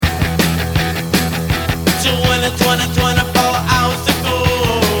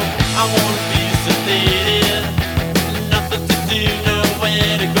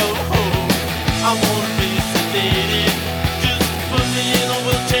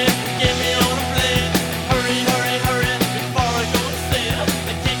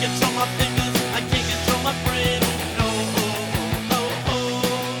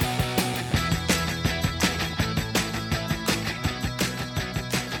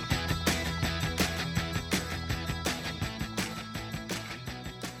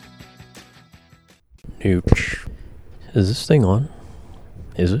Nooch. Is this thing on?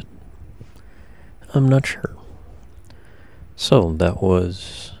 Is it? I'm not sure. So, that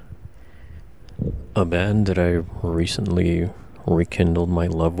was a band that I recently rekindled my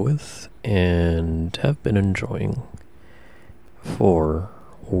love with and have been enjoying for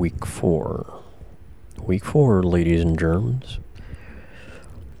week 4. Week 4, ladies and germs.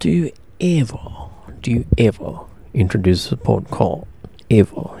 Do you ever introduce a podcast?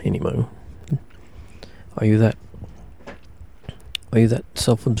 Ever, anymore? Are you that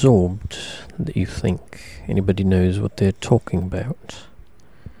self-absorbed that you think anybody knows what they're talking about?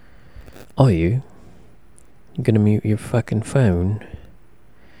 Are you? You're gonna mute your fucking phone?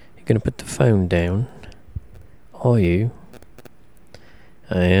 You're gonna put the phone down? Are you?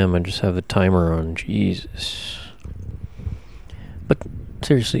 I am. I just have the timer on. Jesus. But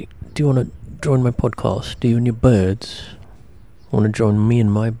seriously, do you want to join my podcast? Do you and your birds want to join me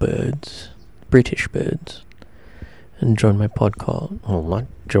and my birds, British birds, and join my podcast? Oh, not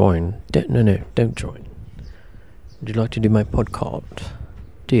join. Don't join. Would you like to do my podcast?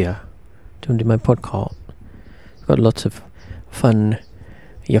 Do you? Do you want to do my podcast? I've got lots of fun,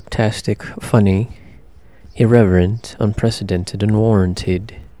 yucktastic, funny, irreverent, unprecedented,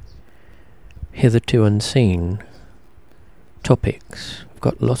 unwarranted, hitherto unseen topics. I've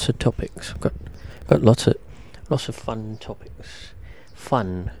got lots of topics. I've got lots of fun topics.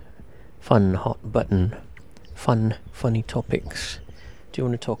 Fun, hot button, funny topics. Do you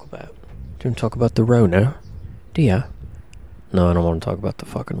want to talk about? Do you want to talk about the Rona? Do ya? No, I don't want to talk about the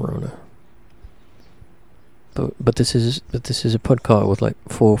fucking Rona. But this is a podcast with like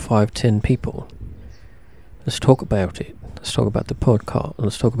 4, 5, 10 people. Let's talk about it. Let's talk about the podcast.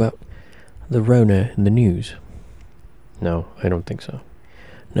 Let's talk about the Rona in the news. No, I don't think so.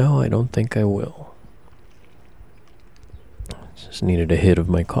 No, I don't think I will. Just needed a hit of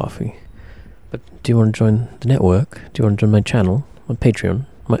my coffee. But do you want to join the network? Do you want to join my channel? My Patreon?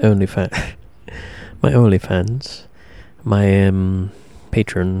 My OnlyFans? My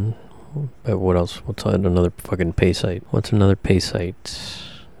Patreon? What else? What's another fucking pay site? What's another pay site?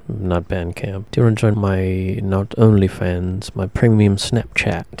 Not Bandcamp. Do you want to join my not OnlyFans, my premium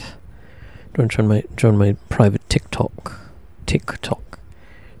Snapchat? Do you want to join my private TikTok?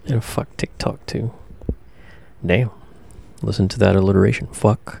 And fuck TikTok too. Damn. Listen to that alliteration.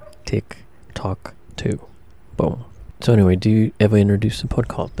 Fuck TikTok too. Boom. So anyway, do you ever introduce the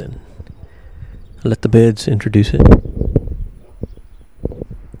podcast then? Let the birds introduce it.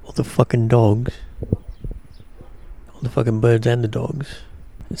 All the fucking dogs. All the fucking birds and the dogs.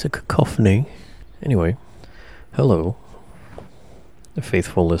 It's a cacophony. Anyway, hello, a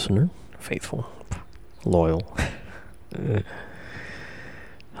faithful listener. Faithful. Loyal.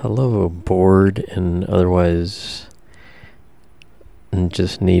 Hello, bored and otherwise and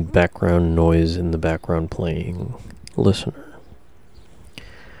just need background noise in the background playing listener.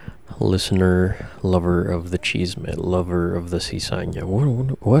 Listener, lover of the cheesemate, lover of the cisaña.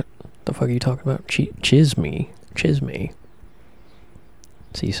 What the fuck are you talking about? Chisme.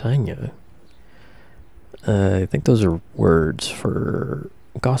 Cisaña. I think those are words for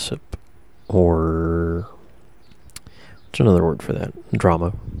gossip, or what's another word for that?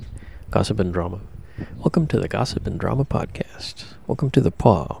 Drama. Gossip and drama. Welcome to the Gossip and Drama Podcast. Welcome to the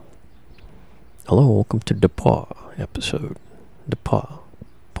PAW. Hello, welcome to the PAW episode. The PAW.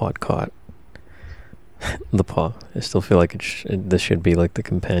 Podcast. The PAW. I still feel like this should be like the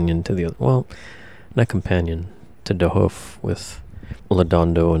companion to the other. Well, not companion, to the Hoof with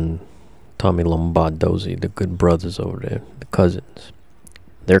Ladondo and Tommy Lombardozzi, the good brothers over there. The cousins.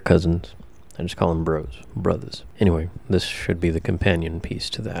 They're cousins. I just call them brothers. Anyway, this should be the companion piece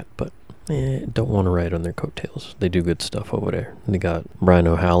to that, but don't want to ride on their coattails. They do good stuff over there. They got Brian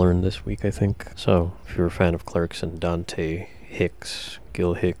O'Halloran this week, I think. So, if you're a fan of Clerks and Dante Hicks,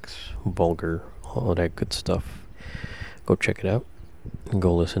 Gil Hicks, Bulger, all that good stuff, go check it out.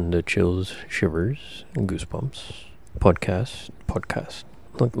 Go listen to Chills, Shivers, and Goosebumps. Podcast.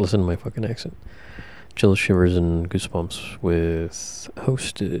 Look, listen to my fucking accent. Chills, Shivers, and Goosebumps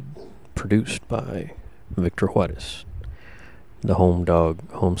produced by Victor Juarez, the home dog,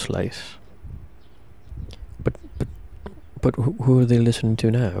 home slice. But who are they listening to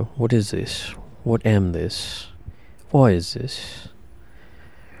now? What is this? What am this? Why is this?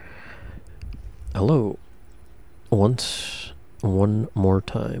 Hello. One more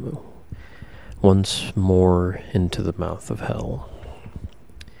time. Once more into the mouth of hell,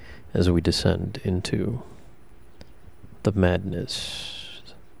 as we descend into the madness,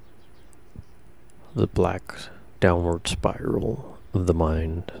 the black downward spiral of the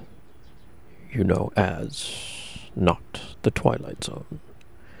mind, you know as not the Twilight Zone.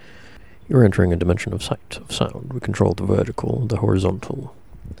 You're entering a dimension of sight, of sound. We control the vertical, the horizontal.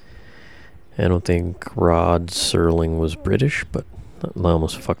 I don't think Rod Serling was British, but I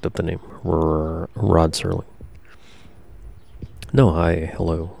almost fucked up the name. Rod Serling. No, hi,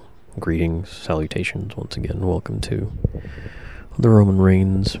 hello. Greetings, salutations once again. Welcome to the Roman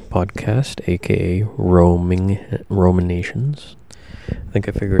Reigns podcast, aka Romanations. I think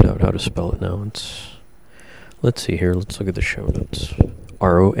I figured out how to spell it now. Let's see here. Let's look at the show notes.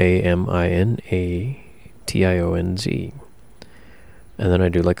 ROAMINATIONZ. And then I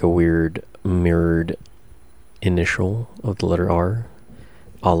do like a weird mirrored initial of the letter R,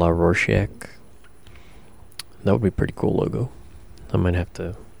 a la Rorschach. That would be a pretty cool logo. I might have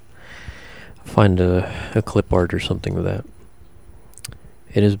to find a clip art or something of that.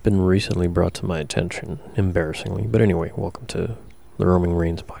 It has been recently brought to my attention, embarrassingly. But anyway, welcome to the Roman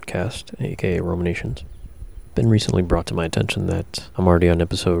Reigns podcast, aka Romanations. Been recently brought to my attention that I'm already on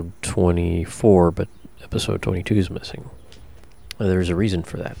episode 24, but episode 22 is missing. There's a reason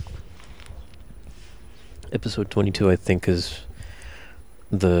for that. Episode 22, I think, is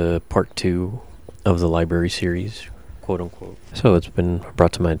the part 2 of the library series, quote unquote. So it's been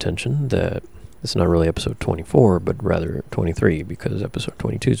brought to my attention that it's not really episode 24, but rather 23, because episode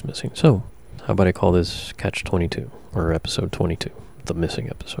 22 is missing. So how about I call this Catch 22, or episode 22, the missing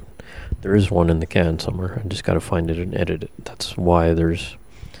episode. There is one in the can somewhere. I just got to find it and edit it. That's why there's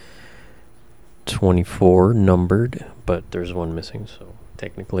 24 numbered, but there's one missing. So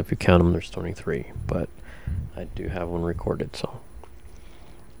technically, if you count them, there's 23. But I do have one recorded, so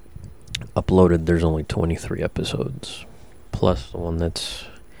uploaded, there's only 23 episodes. Plus the one that's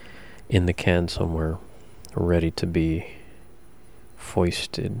in the can somewhere, ready to be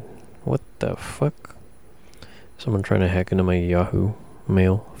foisted. What the fuck? Someone trying to hack into my Yahoo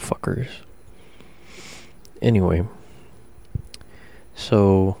Mail? Fuckers. Anyway,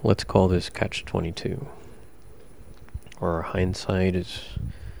 so let's call this Catch 22. Or hindsight is...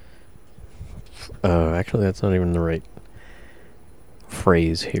 actually, that's not even the right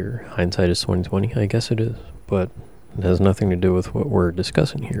phrase here. Hindsight is 20/20. I guess it is, but it has nothing to do with what we're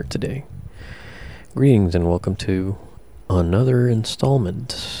discussing here today. Greetings and welcome to another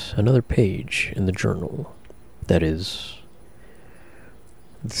installment, another page in the journal that is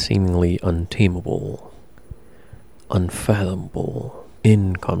seemingly untamable, unfathomable,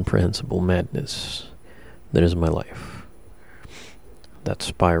 incomprehensible madness that is my life. That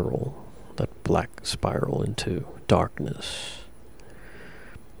spiral, that black spiral into darkness,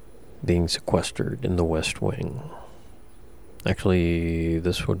 being sequestered in the West Wing. Actually,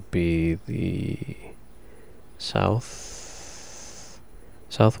 this would be the South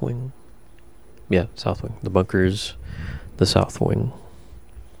Wing? Yeah, South Wing. The bunker's the South Wing.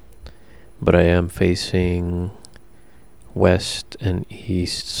 But I am facing west and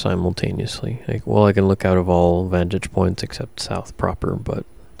east simultaneously. I can look out of all vantage points except south proper, but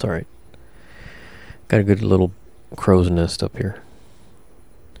it's alright. Got a good little crow's nest up here.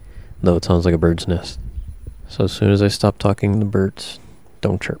 Though it sounds like a bird's nest. So as soon as I stop talking, the birds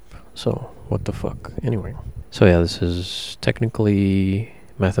don't chirp. So, what the fuck? Anyway. So yeah, this is technically,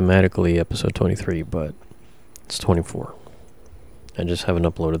 mathematically, episode 23, but it's 24. I just haven't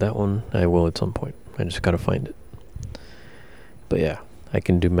uploaded that one. I will at some point. I just gotta find it. But yeah, I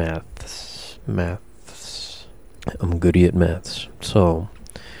can do maths. I'm goody at maths. So,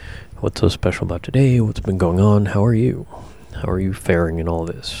 what's so special about today? What's been going on? How are you? How are you faring in all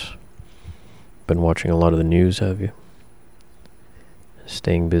this? Been watching a lot of the news, have you?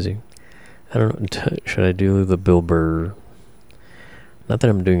 Staying busy? I don't know. Should I do the Bill Burr? Not that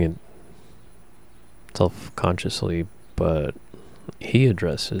I'm doing it self-consciously, but he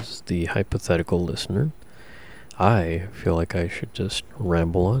addresses the hypothetical listener. I feel like I should just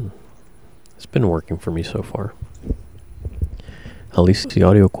ramble on. It's been working for me so far. At least the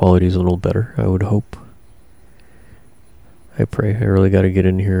audio quality is a little better, I would hope. I pray. I really got to get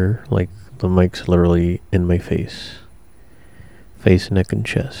in here. Like, the mic's literally in my face. Face, neck, and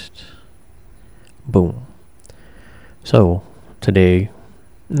chest. Boom. So, today,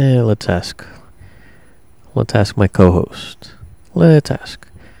 let's ask my co-host. Let's ask.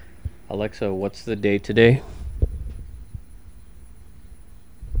 Alexa, what's the day today?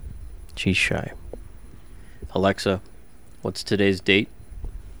 She's shy. Alexa, what's today's date?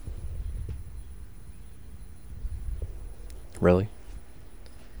 Really?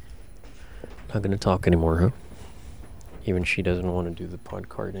 Not gonna talk anymore, huh? Even she doesn't want to do the pod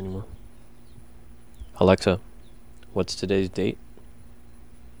card anymore. Alexa, what's today's date?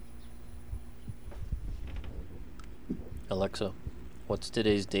 Alexa, what's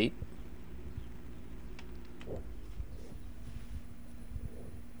today's date?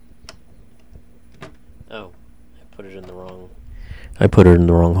 Oh, I put it in the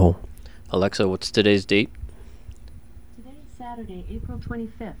wrong hole. Alexa, what's today's date? Today is Saturday, April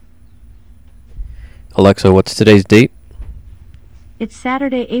 25th. Alexa, what's today's date? It's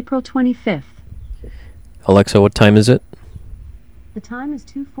Saturday, April 25th. Alexa, what time is it? The time is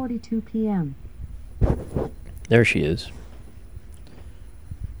 2:42 p.m. There she is.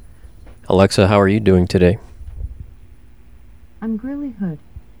 Alexa, how are you doing today? I'm Grilly Hood.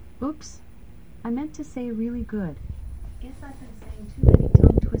 Oops. I meant to say really good. Guess I've been saying too many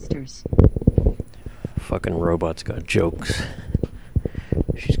tongue twisters. Fucking robot's got jokes.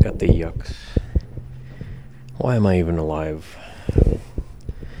 She's got the yucks. Why am I even alive?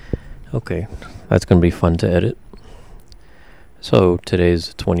 Okay, that's gonna be fun to edit. So,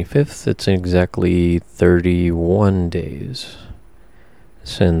 today's the 25th. It's exactly 31 days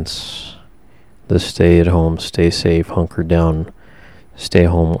since the stay-at-home, stay safe, hunker down,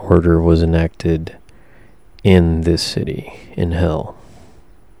 stay-home order was enacted in this city, in El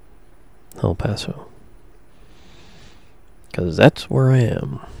Paso. Because that's where I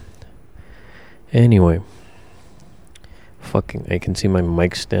am. Anyway. I can see my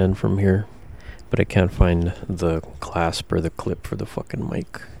mic stand from here, but I can't find the clasp or the clip for the fucking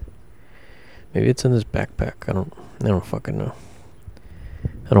mic. Maybe it's in this backpack. I don't fucking know.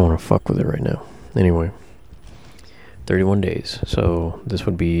 I don't want to fuck with it right now. Anyway, 31 days. So this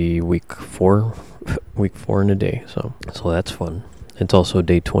would be week 4 in a day. So that's fun. It's also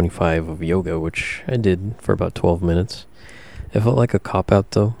day 25 of yoga, which I did for about 12 minutes. It felt like a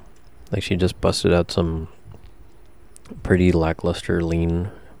cop-out though. Like she just busted out some pretty lackluster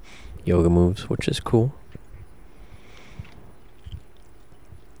lean yoga moves, which is cool.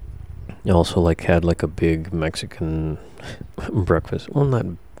 I also had a big Mexican breakfast. Well, not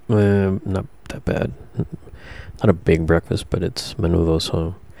that bad. Not a big breakfast, but it's menudo,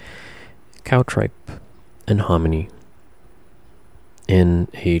 so cow tripe and hominy in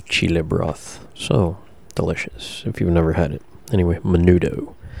a chile broth. So delicious if you've never had it. Anyway,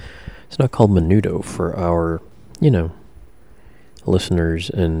 menudo. It's not called menudo for our,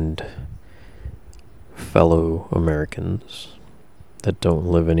 listeners and fellow Americans that don't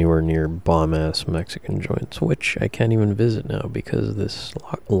live anywhere near bomb-ass Mexican joints, which I can't even visit now because of this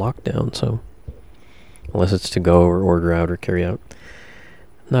lockdown, so unless it's to go or order out or carry out.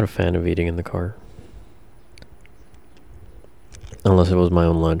 I'm not a fan of eating in the car. Unless it was my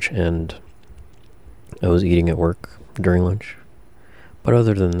own lunch and I was eating at work during lunch. But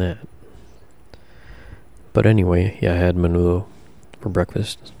other than that. But anyway, yeah, I had menudo for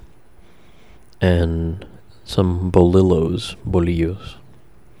breakfast and some bolillos,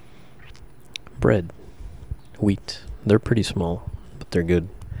 bread, wheat. They're pretty small, but they're good.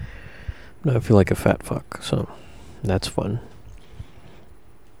 But I feel like a fat fuck, so that's fun.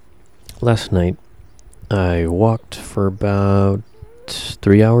 Last night I walked for about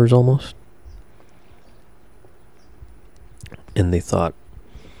 3 hours almost, and they thought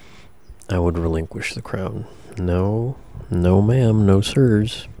I would relinquish the crown. No ma'am, no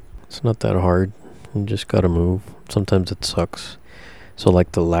sirs. It's not that hard. You just gotta move. Sometimes it sucks. So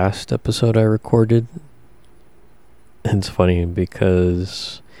the last episode I recorded, it's funny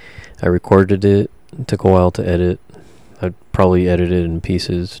because I recorded it took a while to edit. I'd probably edit it in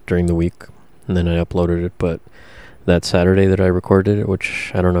pieces during the week, and then I uploaded it, but that Saturday that I recorded it,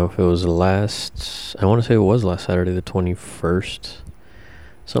 which I don't know if it was I want to say it was last Saturday, the 21st,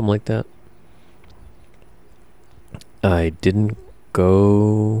 something like that. I didn't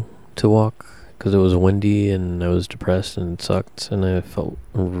go to walk because it was windy and I was depressed and it sucked and I felt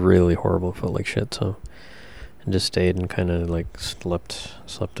really horrible. Felt like shit, so I just stayed and kind of slept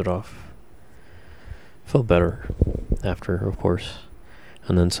it off. Felt better after, of course.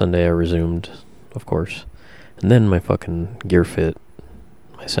 And then Sunday I resumed, of course. And then my fucking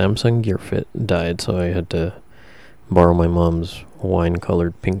my Samsung Gear Fit died, so I had to borrow my mom's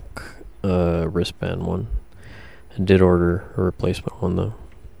wine-colored pink wristband one. I did order a replacement one though,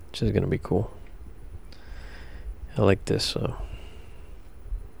 which is gonna be cool. I like this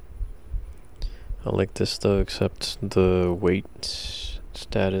though, except the weight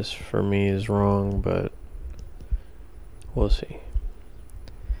status for me is wrong, but we'll see.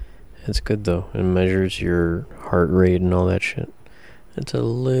 It's good though. It measures your heart rate and all that shit. It's a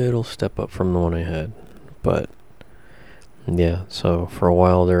little step up from the one I had, but yeah, so for a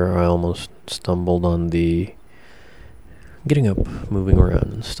while there I almost stumbled on the getting up, moving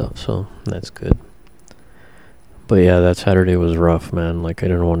around and stuff, so that's good. But yeah, that Saturday was rough, man. I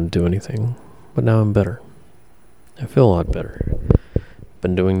didn't want to do anything, but now I'm better. I feel a lot better.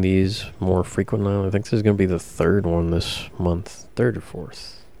 Been doing these more frequent now. I think this is going to be the third one this month, 3rd or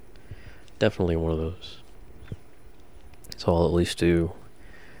 4th. Definitely one of those. So I'll at least do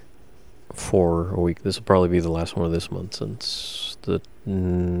 4 a week. This will probably be the last one of this month, since the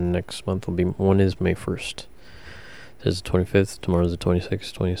next month will be, one is May 1st. Today's the 25th, tomorrow's the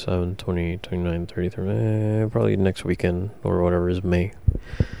 26th, 27th, 20, 29, 30, 30, probably next weekend or whatever is May.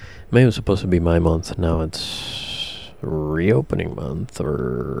 May was supposed to be my month, now it's reopening month,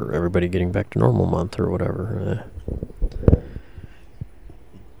 or everybody getting back to normal month, or whatever.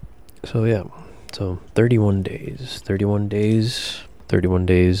 So yeah, so 31 days, 31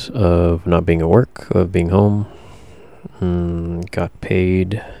 days of not being at work, of being home. Got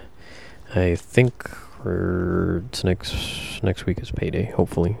paid, I think, it's next week is payday,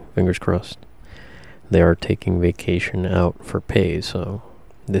 hopefully, fingers crossed. They are taking vacation out for pay, so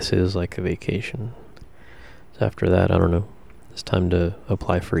this is like a vacation. So after that, I don't know, it's time to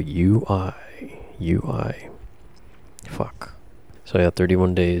apply for UI. Fuck. So yeah,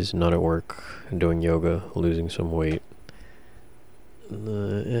 31 days, not at work, doing yoga, losing some weight.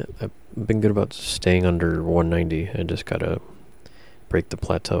 Yeah, I've been good about staying under 190. I just gotta break the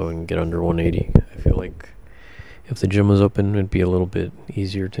plateau and get under 180. I feel like if the gym was open, it'd be a little bit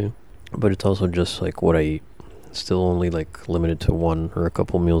easier too. But it's also just like what I eat. It's still only like limited to 1 or a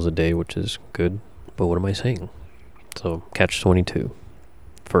couple meals a day, which is good. But what am I saying? So catch 22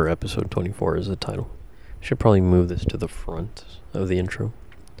 for episode 24 is the title. I should probably move this to the front of the intro.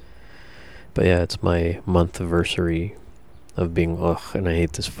 But yeah, it's my month anniversary of being, and I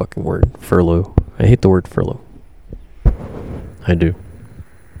hate this fucking word, furlough. I hate the word furlough. I do.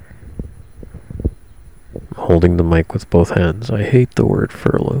 I'm holding the mic with both hands. I hate the word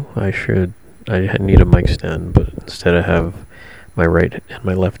furlough. I need a mic stand, but instead I have my right and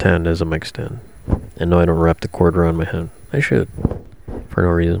my left hand as a mic stand. And no, I don't wrap the cord around my hand. I should, for no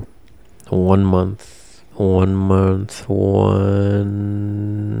reason. 1 month, I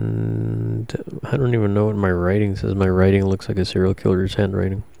don't even know what my writing says. My writing looks like a serial killer's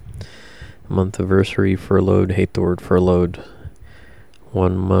handwriting. Month anniversary, furloughed, hate the word furloughed.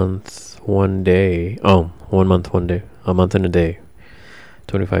 1 month, 1 day. 1 month, 1 day. A month and a day.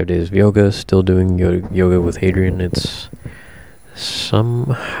 25 days of yoga, still doing yoga with Adrian. It's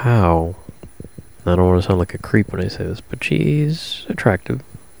somehow, I don't want to sound like a creep when I say this, but she's attractive.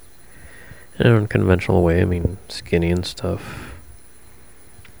 In an unconventional way, I mean, skinny and stuff.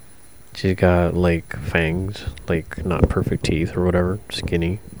 She's got, like, fangs, like, not perfect teeth or whatever.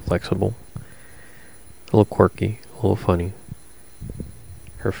 Skinny, flexible. A little quirky, a little funny.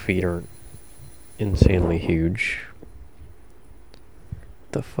 Her feet aren't insanely huge.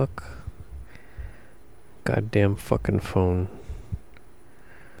 The fuck? Goddamn fucking phone.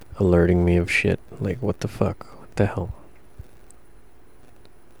 Alerting me of shit. Like, what the fuck? What the hell?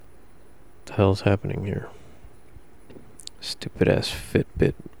 What the hell's happening here? Stupid ass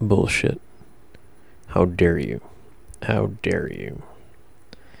Fitbit bullshit. How dare you? How dare you?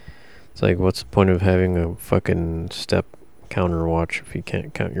 It's like, what's the point of having a fucking step counter watch if you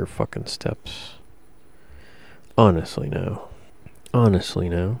can't count your fucking steps? Honestly, now. Honestly,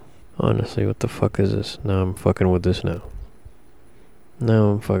 what the fuck is this? Now I'm fucking with this now.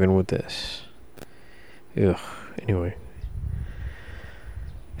 Now I'm fucking with this. Ugh. Anyway.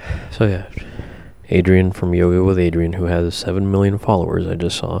 So yeah. Adrian from Yoga with Adrian, who has 7 million followers, I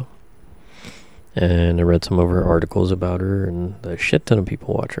just saw. And I read some of her articles about her, and a shit ton of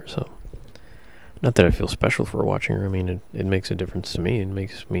people watch her, so. Not that I feel special for watching her. I mean, it makes a difference to me. It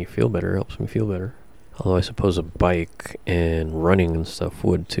makes me feel better. It helps me feel better. Although I suppose a bike and running and stuff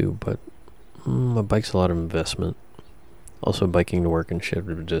would too, but a bike's a lot of investment. Also, biking to work and shit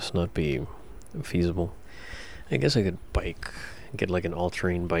would just not be feasible. I guess I could get like an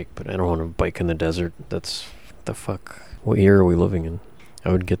all-terrain bike, but I don't want to bike in the desert. That's the fuck. What year are we living in?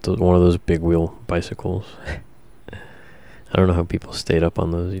 I would get one of those big wheel bicycles. I don't know how people stayed up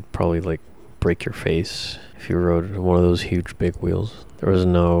on those. You'd probably like break your face if you rode one of those huge big wheels. There was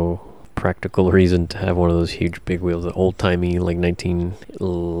no practical reason to have one of those huge big wheels. The old-timey, like late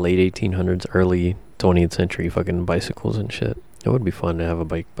 1800s, early 20th century fucking bicycles and shit. It would be fun to have a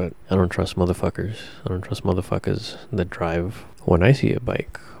bike, but I don't trust motherfuckers. I don't trust motherfuckers that drive. When I see a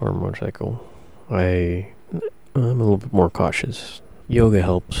bike or a motorcycle, I'm a little bit more cautious. Yoga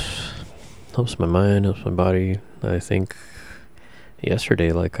helps my mind, helps my body. I think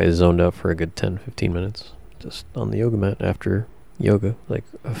yesterday, like, I zoned out for a good 10-15 minutes just on the yoga mat after yoga. Like,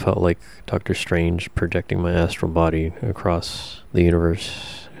 I felt like Doctor Strange projecting my astral body across the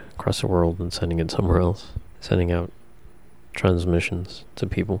universe, across the world, and sending it somewhere else. Sending out transmissions to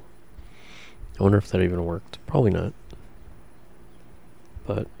people. I wonder if that even worked. Probably not.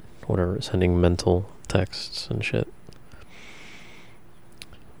 But whatever, sending mental texts and shit.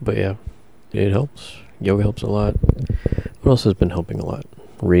 But yeah, it helps. Yoga helps a lot. What else has been helping a lot?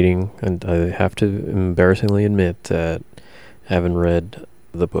 Reading, and I have to embarrassingly admit that I haven't read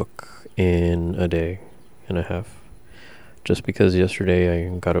the book in a day and a half. Just because yesterday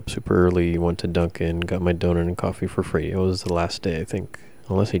I got up super early, went to Dunkin', got my donut and coffee for free. It was the last day, I think,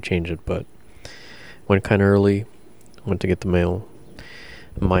 unless he changed it, but went kind of early, went to get the mail.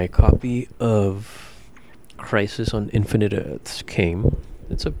 My copy of Crisis on Infinite Earths came.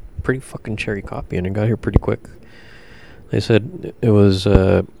 It's a pretty fucking cherry copy, and it got here pretty quick. They said it was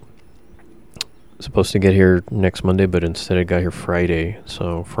supposed to get here next Monday, but instead it got here Friday.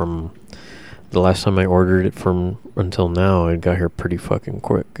 So from the last time I ordered it from until now, it got here pretty fucking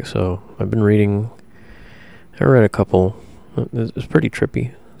quick. So I've been reading. I read a couple. It's pretty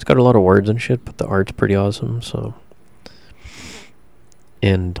trippy. It's got a lot of words and shit, but the art's pretty awesome. So,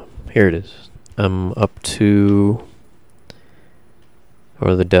 and here it is. I'm up to,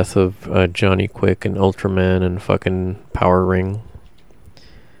 or the death of Johnny Quick and Ultraman and fucking Power Ring.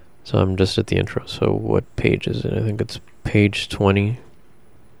 So I'm just at the intro. So what page is it? I think it's page 20.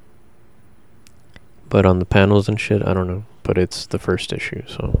 But on the panels and shit, I don't know. But it's the first issue,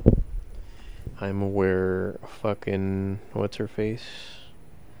 so I'm aware fucking what's her face?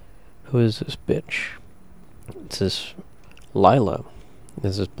 Who is this bitch? It's this Lila.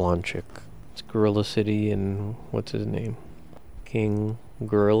 It's this blonde chick. It's Gorilla City and what's his name? King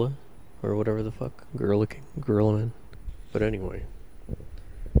Gorilla? Or whatever the fuck. Gorilla King. Gorilla Man. But anyway.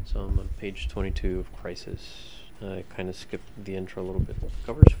 So I'm on page 22 of Crisis. I kind of skipped the intro a little bit. The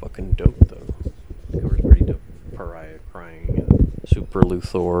cover's fucking dope, though. The cover's pretty dope. Pariah crying, and Super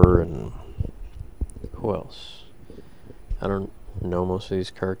Luthor, and who else? I don't know most of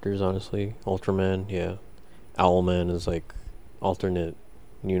these characters, honestly. Ultraman, yeah. Owlman is like alternate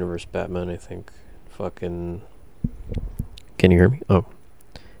universe Batman, I think. Fucking... Can you hear me? Oh.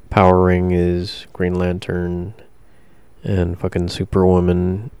 Power Ring is Green Lantern, and fucking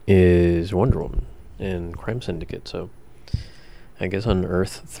Superwoman is Wonder Woman and Crime Syndicate. So I guess on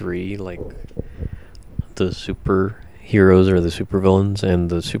Earth 3, like, the superheroes are the supervillains and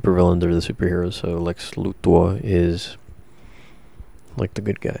the supervillains are the superheroes. So Lex Luthor is like the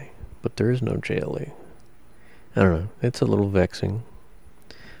good guy, but there is no JLA. I don't know, it's a little vexing,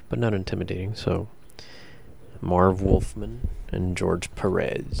 but not intimidating. So Marv Wolfman and George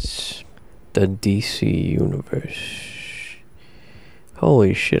Perez, the DC universe.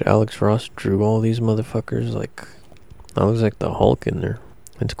 Holy shit, Alex Ross drew all these motherfuckers. Like, that looks like the Hulk in there.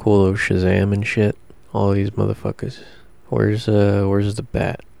 It's cool though, Shazam and shit. All these motherfuckers. Where's the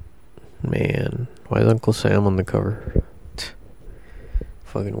Bat? Man, why is Uncle Sam on the cover?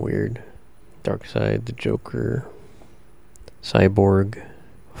 Fucking weird. Darkseid, the Joker, Cyborg.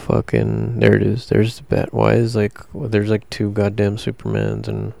 Fucking, there it is. There's the Bat. Why is there's like two goddamn Supermans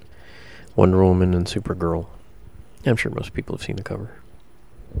and Wonder Woman and Supergirl. I'm sure most people have seen the cover.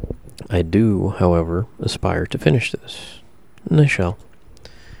 I do, however, aspire to finish this. And I shall.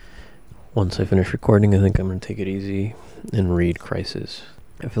 Once I finish recording, I think I'm going to take it easy and read Crisis.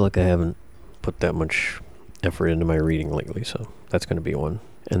 I feel like I haven't put that much effort into my reading lately, so that's going to be one.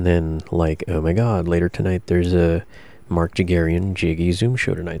 And then, like, oh my god, later tonight there's a Mark Jagarian Jiggy Zoom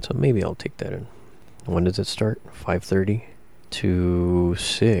show tonight, so maybe I'll take that in. When does it start? 5:30 to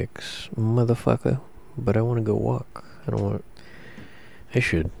 6, motherfucker. But I want to go walk. I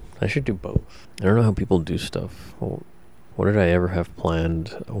should do both. I don't know how people do stuff. Well, what did I ever have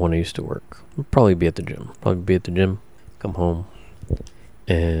planned when I used to work? I'd probably be at the gym. Come home,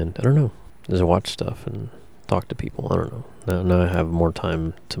 and I don't know, just watch stuff and talk to people. I don't know. Now I have more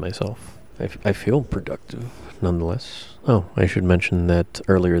time to myself. I feel productive, nonetheless. Oh, I should mention that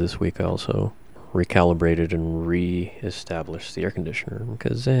earlier this week I also recalibrated and re-established the air conditioner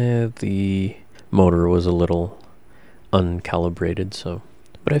because the motor was a little uncalibrated, so,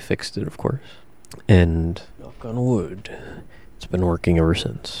 but I fixed it, of course, and knock on wood, it's been working ever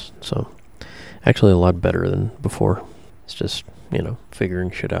since. So actually a lot better than before. It's just,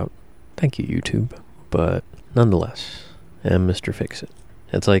 figuring shit out. Thank you, YouTube. But nonetheless, I'm Mr. Fix It.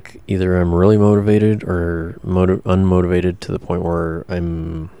 It's like either I'm really motivated or unmotivated to the point where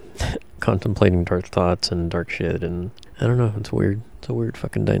I'm contemplating dark thoughts and dark shit, and I don't know, it's weird. It's a weird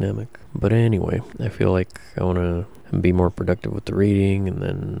fucking dynamic. But anyway, I feel like I want to be more productive with the reading and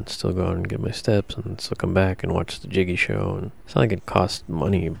then still go out and get my steps and still come back and watch the Jiggy show. And it's not like it costs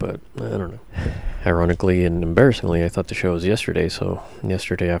money, but I don't know. Ironically and embarrassingly, I thought the show was yesterday, so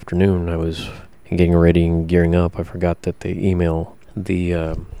yesterday afternoon I was getting ready and gearing up. I forgot that they email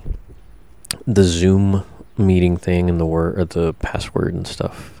the Zoom meeting thing and the password and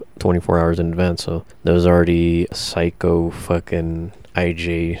stuff 24 hours in advance, so there was already psycho fucking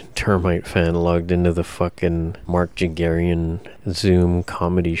IJ Termite fan logged into the fucking Mark Jagarian Zoom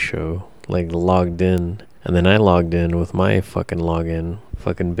comedy show. Like, logged in. And then I logged in with my fucking login.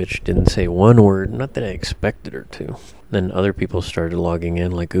 Fucking bitch didn't say one word. Not that I expected her to. Then other people started logging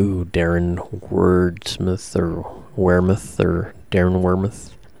in, like, ooh, Darren Wordsmith or Wearmouth or Darren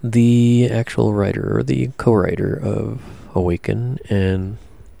Wearmouth. The actual writer or the co-writer of Awaken and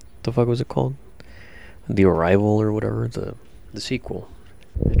the fuck was it called? The Arrival or whatever, the sequel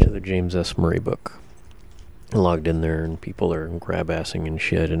to the James S. Murray book. I logged in there and people are grab-assing and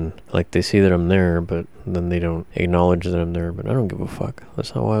shit, and like they see that I'm there, but then they don't acknowledge that I'm there, but I don't give a fuck.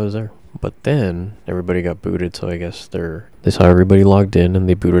 That's not why I was there. But then everybody got booted, so I guess they saw everybody logged in and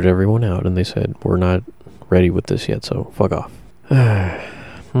they booted everyone out, and they said, we're not ready with this yet, so fuck off.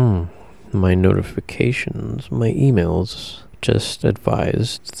 My notifications, my emails just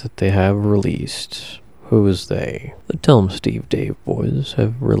advised that they have released. Who is they? The Tell 'em Steve Dave boys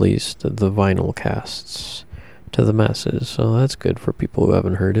have released the vinyl casts to the masses, so that's good for people who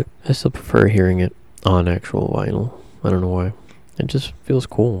haven't heard it. I still prefer hearing it on actual vinyl. I don't know why. It just feels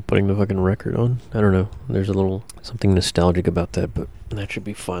cool putting the fucking record on. I don't know. There's a little something nostalgic about that, but that should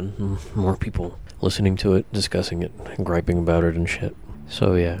be fun. More people listening to it, discussing it, and griping about it and shit.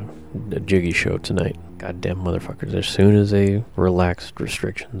 So yeah, a jiggy show tonight. Goddamn motherfuckers. As soon as they relaxed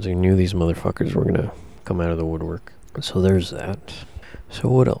restrictions, they knew these motherfuckers were gonna come out of the woodwork. So there's that. So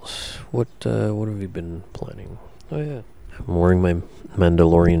what else? What have you been planning? Oh yeah, I'm wearing my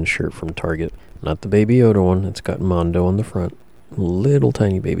Mandalorian shirt from Target. Not the Baby Yoda one. It's got Mondo on the front. Little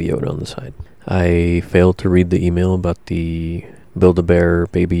tiny Baby Yoda on the side. I failed to read the email about the Build-A-Bear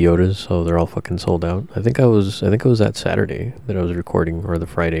Baby Yodas, so they're all fucking sold out. I think it was that Saturday that I was recording, or the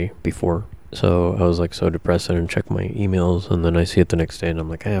Friday before. So I was like so depressed I didn't check my emails, and then I see it the next day and I'm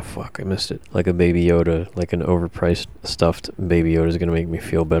like, fuck, I missed it. Like a Baby Yoda, like an overpriced stuffed Baby Yoda is gonna make me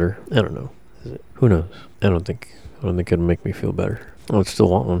feel better. I don't know. Is it? Who knows? I don't think it'll make me feel better. I would still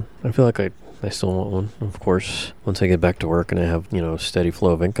want one. I feel like I still want one. Of course, once I get back to work and I have, steady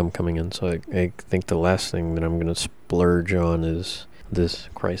flow of income coming in. So I think the last thing that I'm gonna splurge on is this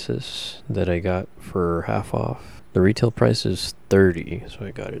Crisis that I got for half off. The retail price is $30, so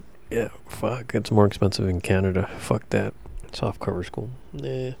I got it. Yeah, fuck, it's more expensive in Canada. Fuck that. Soft cover's cool.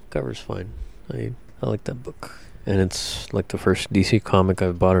 Cover's fine. I like that book. And it's like the first DC comic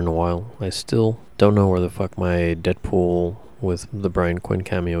I've bought in a while. I still don't know where the fuck my Deadpool with the Brian Quinn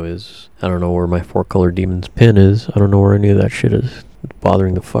cameo is. I don't know where my Four Color Demons pin is. I don't know where any of that shit is. It's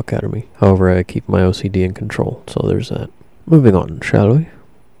bothering the fuck out of me. However, I keep my OCD in control, so there's that. Moving on, shall we?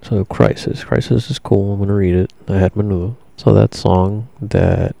 So, Crisis. Crisis is cool. I'm gonna read it. I had Manua. So that song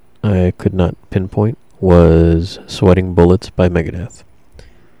that I could not pinpoint was Sweating Bullets by Megadeth.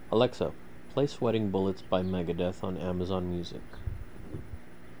 Alexa, play Sweating Bullets by Megadeth on Amazon Music.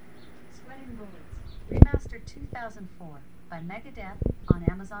 Sweating Bullets, remastered 2004 by Megadeth on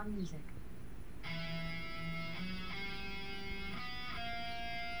Amazon Music.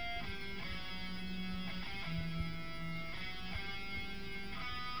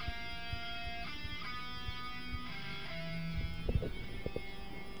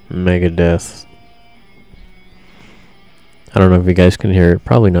 Megadeth. I don't know if you guys can hear it.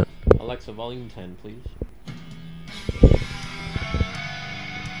 Probably not. Alexa, volume 10, please.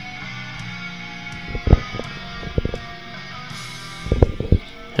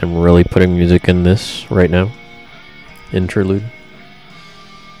 I'm really putting music in this right now. Interlude.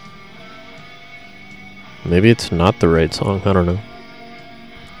 Maybe it's not the right song. I don't know.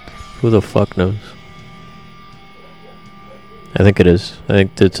 Who the fuck knows? I think it is. I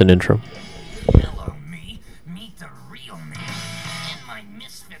think it's an intro. Hello, me. Meet the real me. In my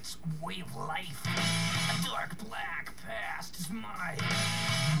misfits way of life. A dark black past is my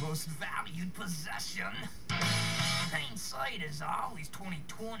most valued possession. Hindsight is always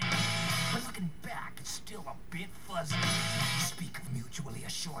 20/20, but looking back, it's still a bit fuzzy. Speak of mutually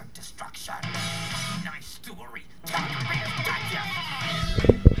assured destruction. Nice story.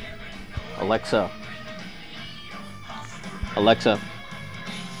 Alexa. Alexa.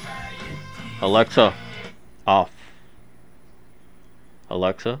 Alexa. Off.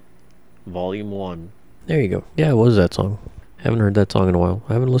 Alexa. Volume 1. There you go. Yeah, it was that song. Haven't heard that song in a while.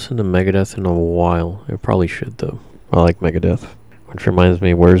 I haven't listened to Megadeth in a while. I probably should, though. I like Megadeth. Which reminds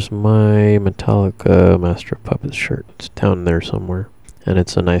me, where's my Metallica Master of Puppets shirt? It's down there somewhere. And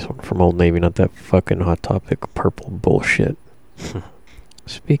it's a nice one from Old Navy, not that fucking Hot Topic purple bullshit.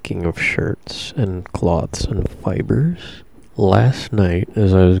 Speaking of shirts and cloths and fibers, last night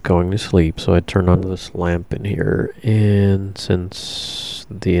as I was going to sleep, so I turned on this lamp in here, and since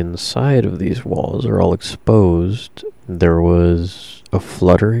the inside of these walls are all exposed, there was a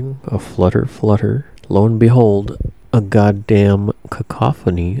fluttering, a flutter. Lo and behold, a goddamn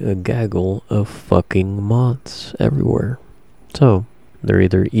cacophony, a gaggle of fucking moths everywhere. So, they're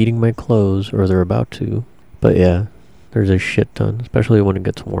either eating my clothes or they're about to. But yeah, there's a shit ton, especially when it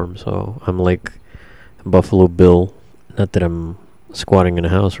gets warm. So, I'm like Buffalo Bill. Not that I'm squatting in a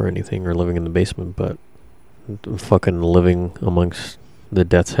house or anything or living in the basement, but I'm fucking living amongst the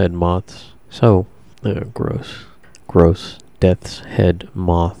death's head moths. So, gross. Gross. Death's head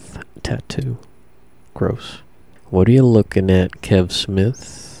moth tattoo. Gross. What are you looking at, Kev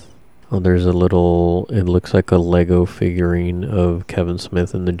Smith? Oh, there's a little, it looks like a Lego figurine of Kevin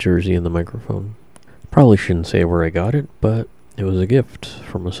Smith in the jersey and the microphone. Probably shouldn't say where I got it, but it was a gift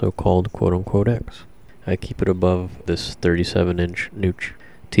from a so-called quote-unquote ex. I keep it above this 37-inch Nooch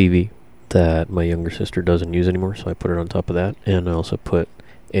TV that my younger sister doesn't use anymore, so I put it on top of that, and I also put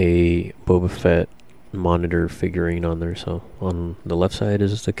a Boba Fett monitor figurine on there. So on the left side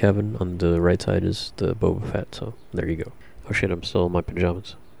is the Kevin, on the right side is the Boba Fett. So there you go. Oh shit, I'm still in my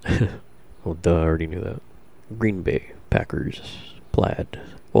pajamas. Well, duh, I already knew that. Green Bay Packers plaid.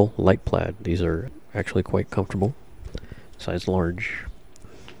 Well, light plaid. These are actually quite comfortable. Size large.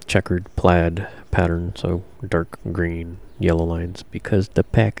 Checkered plaid pattern, so dark green, yellow lines, because the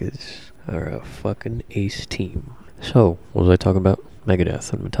Packers are a fucking ace team. So, what was I talking about?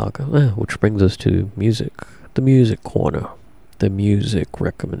 Megadeth and Metallica. Which brings us to music. The music corner. The music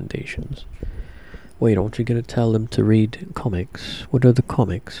recommendations. Wait, aren't you gonna tell them to read comics? What are the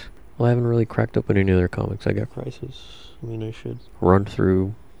comics? Well, I haven't really cracked open any other comics. I got Crisis. I mean, I should run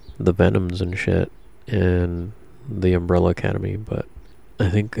through the Venoms and shit and the Umbrella Academy, but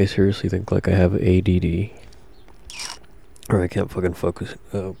I seriously think like I have ADD. Or I can't fucking focus.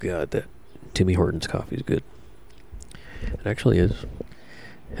 Oh god, that Timmy Hortons coffee is good. It actually is.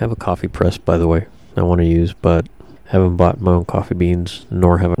 I have a coffee press, by the way, I want to use, but haven't bought my own coffee beans,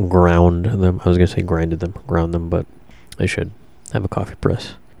 nor have I ground them. I was going to say ground them, but I should have a coffee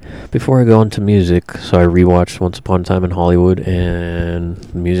press. Before I go into music, so I rewatched Once Upon a Time in Hollywood, and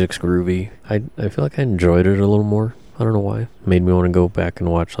the music's groovy. I feel like I enjoyed it a little more. I don't know why. It made me want to go back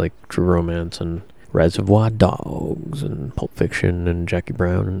and watch like True Romance and Reservoir Dogs and Pulp Fiction and Jackie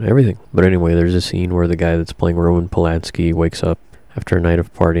Brown and everything. But anyway, there's a scene where the guy that's playing Roman Polanski wakes up after a night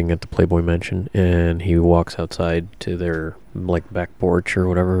of partying at the Playboy Mansion, and he walks outside to their like back porch or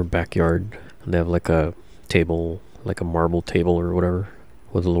whatever, backyard, and they have like a table, like a marble table or whatever,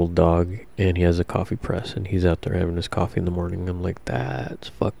 with a little dog, and he has a coffee press, and he's out there having his coffee in the morning. I'm like, that's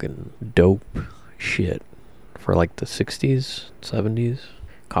fucking dope shit. For like the 60s, 70s,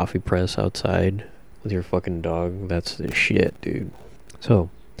 coffee press outside with your fucking dog, that's the shit, dude. So,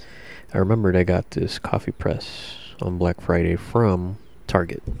 I remembered I got this coffee press on Black Friday from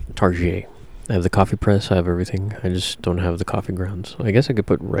Target. I have the coffee press, I have everything, I just don't have the coffee grounds. I guess I could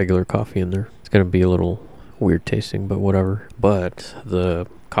put regular coffee in there. It's gonna be a little weird tasting, but whatever. But the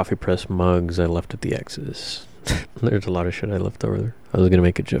coffee press mugs I left at the X's. There's a lot of shit I left over there. I was gonna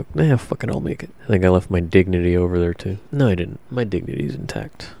make a joke. Nah, fuck it, I'll make it. I think I left my dignity over there too. No, I didn't. My dignity's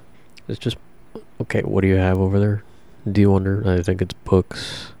intact. It's just... Okay, what do you have over there? Do you wonder? I think it's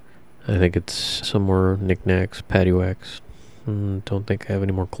books. I think it's some more knickknacks, paddywhacks. Don't think I have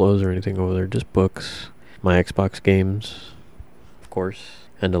any more clothes or anything over there. Just books. My Xbox games, of course.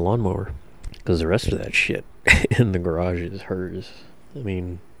 And a lawnmower. Because the rest of that shit in the garage is hers. I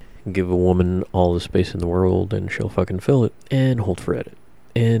mean... Give a woman all the space in the world and she'll fucking fill it and hold for edit.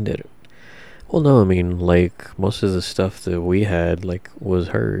 And edit. Well, no, I mean, like, most of the stuff that we had, like, was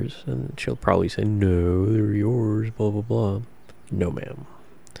hers. And she'll probably say, no, they're yours, blah, blah, blah. No, ma'am.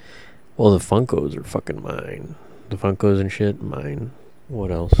 Well, the Funkos are fucking mine. The Funkos and shit, mine.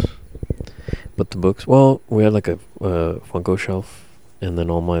 What else? But the books, well, we had, like, a Funko shelf. And then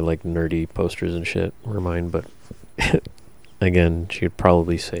all my, like, nerdy posters and shit were mine, but... Again, she'd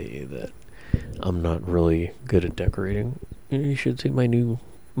probably say that I'm not really good at decorating. You should see my new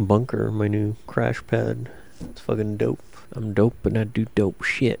bunker, my new crash pad. It's fucking dope. I'm dope, but not do dope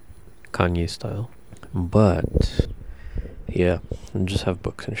shit. Kanye style. But, yeah, I just have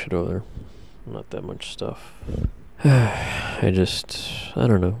books and shit over there. Not that much stuff. I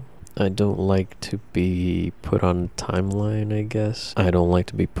don't know. I don't like to be put on a timeline, I guess. I don't like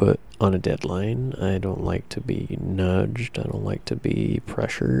to be put on a deadline. I don't like to be nudged. I don't like to be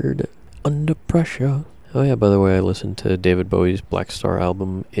pressured. Under pressure. Oh yeah, by the way, I listened to David Bowie's Black Star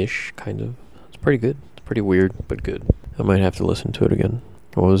album-ish, kind of. It's pretty good. It's pretty weird, but good. I might have to listen to it again.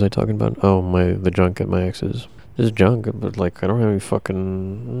 What was I talking about? Oh, the junk at my ex's. It's junk, but like, I don't have any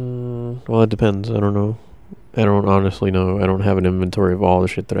fucking... well, it depends. I don't know. I don't honestly know. I don't have an inventory of all the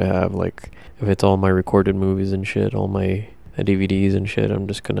shit that I have. Like, if it's all my recorded movies and shit, all my DVDs and shit. I'm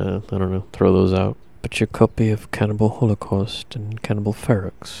just gonna, I don't know, throw those out. But your copy of Cannibal Holocaust and Cannibal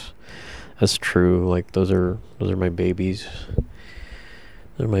Ferox. That's true. Like those are my babies.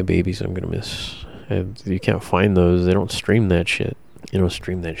 Those are my babies I'm gonna miss. And you can't find those. They don't stream that shit. You don't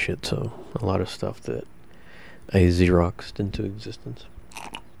stream that shit. So a lot of stuff that I Xeroxed into existence.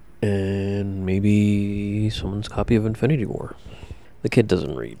 And maybe someone's copy of Infinity War. The kid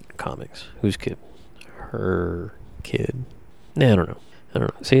doesn't read comics. Whose kid? Her kid. Nah, I don't know.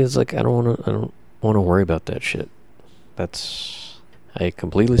 See, it's like I don't want to worry about that shit. I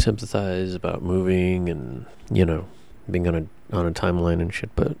completely sympathize about moving and, you know, being on a timeline and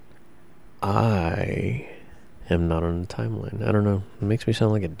shit, but I am not on a timeline. I don't know. It makes me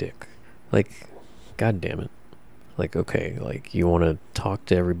sound like a dick. Like, god damn it. Like, okay, like you want to talk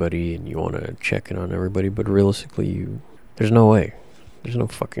to everybody and you want to check in on everybody, but realistically, there's no way. There's no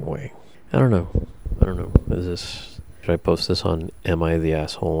fucking way. I don't know. Should I post this on Am I the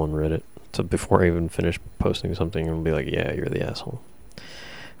Asshole on Reddit? So before I even finish posting something, I'll be like, yeah, you're the asshole.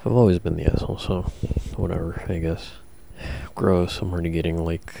 I've always been the asshole, so whatever, I guess. Gross, I'm already getting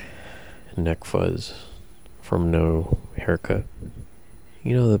like neck fuzz from no haircut.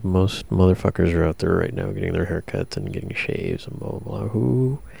 You know that most motherfuckers are out there right now getting their haircuts and getting shaves and blah blah blah.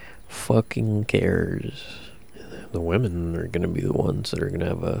 Who fucking cares? The women are going to be the ones that are going to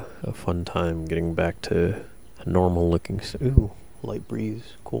have a fun time getting back to a normal looking... Ooh, light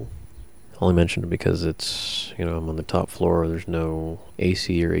breeze, cool. I only mentioned it because it's, you know, I'm on the top floor. There's no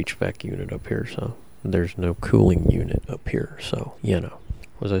AC or HVAC unit up here, so there's no cooling unit up here, so, you know.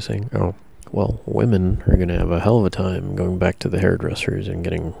 What was I saying? Oh, well, women are going to have a hell of a time going back to the hairdressers and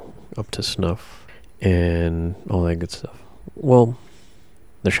getting up to snuff and all that good stuff. Well,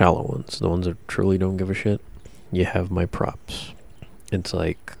 the shallow ones, the ones that truly don't give a shit, you have my props. It's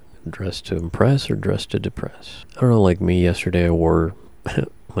like dress to impress or dress to depress. I don't know, like me yesterday I wore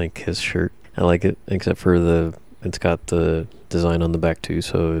my Kiss shirt. I like it, except for it's got the design on the back too,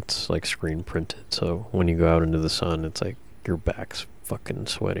 so it's like screen printed. So when you go out into the sun, it's like your back's fucking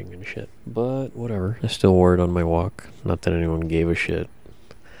sweating and shit. But whatever, I still wore it on my walk. Not that anyone gave a shit.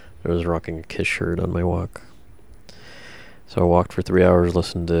 I was rocking a Kiss shirt on my walk. So I walked for 3 hours,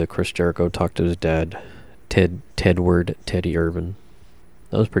 listened to Chris Jericho talk to his dad, Teddy Urban.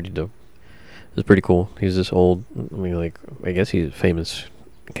 That was pretty dope. It was pretty cool. He's this old, I guess he's a famous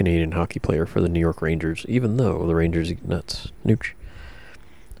Canadian hockey player for the New York Rangers, even though the Rangers eat nuts. Nooch.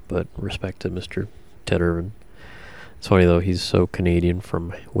 But respect to Mr. Ted Urban. It's funny though, he's so Canadian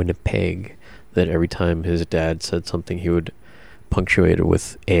from Winnipeg that every time his dad said something, he would punctuate it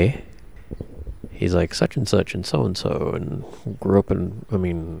with "eh." He's like such and such and so, and grew up in,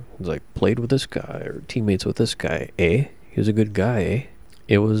 he's like played with this guy or teammates with this guy, eh? He was a good guy, eh?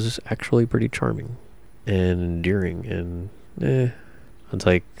 It was actually pretty charming and endearing, and it's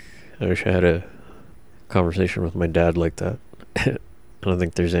like, I wish I had a conversation with my dad like that. I don't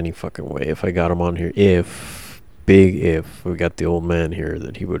think there's any fucking way if I got him on here, if we got the old man here,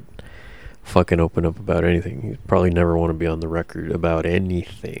 that he would fucking open up about anything. He'd probably never want to be on the record about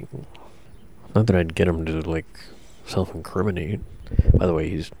anything. Not that I'd get him to, like, self-incriminate. By the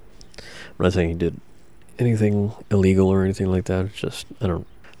way, I'm not saying he did anything illegal or anything like that. It's just, I don't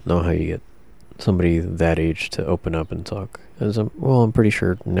know how you get somebody that age to open up and talk. I'm pretty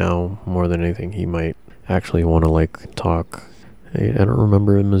sure now, more than anything, he might actually want to, like, talk. I don't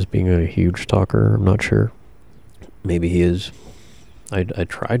remember him as being a huge talker. I'm not sure. Maybe he is. I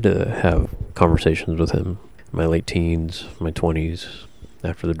tried to have conversations with him in my late teens, my 20s,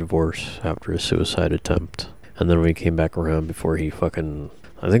 after the divorce, after his suicide attempt. And then we came back around before he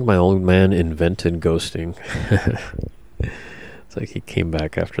I think my old man invented ghosting. It's like he came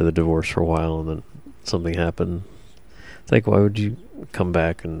back after the divorce for a while and then something happened. It's like, why would you come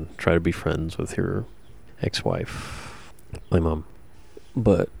back and try to be friends with your ex-wife? My mom.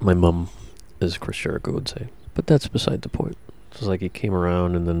 But my mom, as Chris Jericho would say. But that's beside the point. It's like he came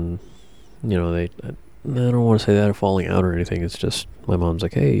around and then, I don't want to say that a falling out or anything. It's just my mom's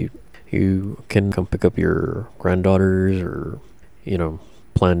like, hey, you can come pick up your granddaughters or,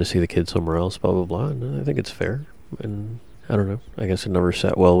 plan to see the kids somewhere else, blah, blah, blah. And I think it's fair. And I don't know. I guess it never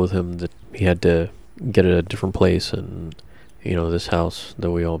sat well with him that he had to get a different place. And, this house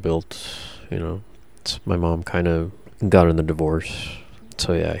that we all built, my mom kind of got in the divorce.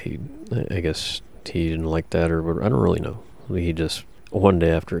 So, yeah, I guess he didn't like that or whatever. I don't really know. He just, one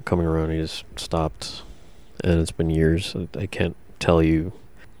day after it coming around, he just stopped. And it's been years. I can't tell you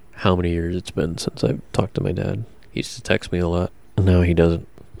how many years it's been since I've talked to my dad. He used to text me a lot. And now he doesn't.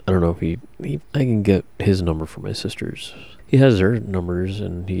 I I don't know if I can get his number from my sisters. He has their numbers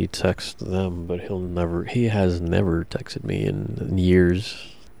and he texts them, but he has never texted me in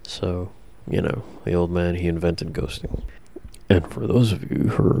years. So, the old man, he invented ghosting. And for those of you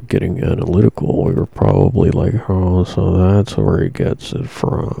who are getting analytical, you're probably like, oh, so that's where he gets it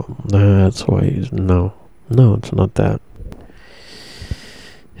from. That's why he's... No, it's not that.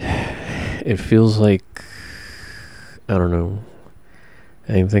 It feels like, I don't know,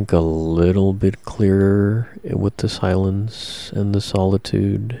 I think a little bit clearer with the silence and the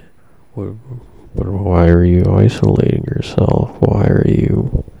solitude. Why are you isolating yourself? Why are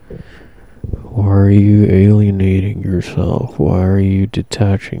you alienating yourself? Why are you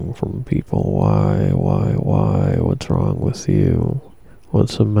detaching from people? Why? What's wrong with you?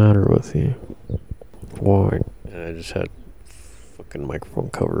 What's the matter with you? Why? And I just had fucking microphone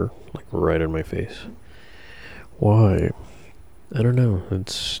cover like right in my face. Why? I don't know.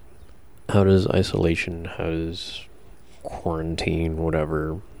 How does isolation, how does quarantine,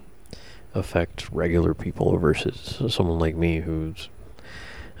 whatever, affect regular people versus someone like me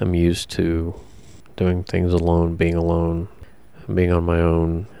I'm used to doing things alone, being on my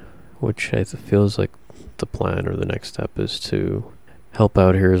own, which feels like the plan or the next step is to help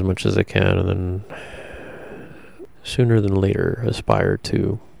out here as much as I can, and then sooner than later aspire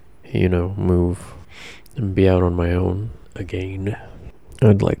to, move and be out on my own again.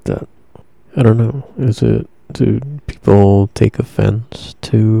 I'd like that. I don't know. Do people take offense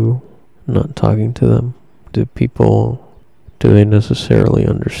to not talking to them? Do they necessarily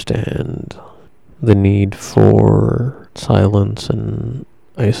understand the need for silence and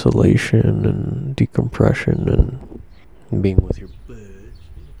isolation and decompression and being with your buds?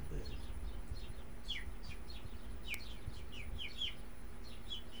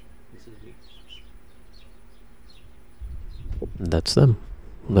 That's them.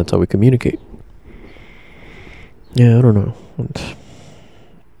 That's how we communicate. Yeah, I don't know.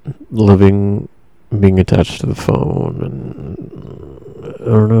 Being attached to the phone, and I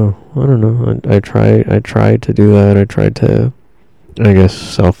don't know. I tried to do that. I tried to, I guess,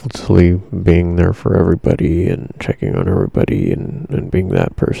 selflessly being there for everybody and checking on everybody and being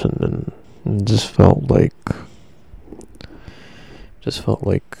that person, and just felt like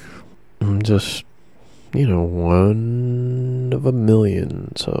I'm just, one of a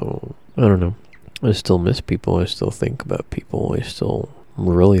million. So I don't know. I still miss people. I still think about people. I still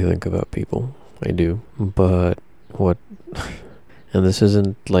really think about people. I do. But what... And this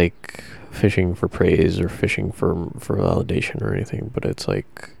isn't like fishing for praise or fishing for validation or anything, but it's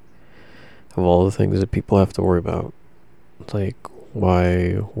like, of all the things that people have to worry about, it's like,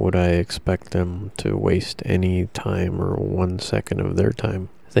 why would I expect them to waste any time or 1 second of their time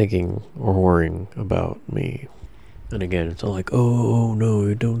thinking or worrying about me? And again, it's all like, oh no,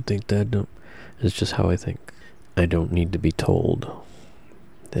 I don't think that. Don't. It's just how I think. I don't need to be told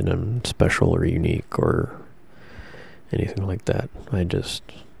that I'm special or unique or anything like that. I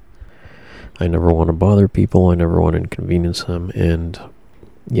never want to bother people. I never want to inconvenience them. And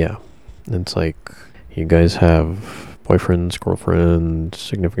yeah, it's like, you guys have boyfriends, girlfriends,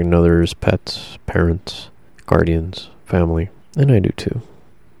 significant others, pets, parents, guardians, family, and I do too.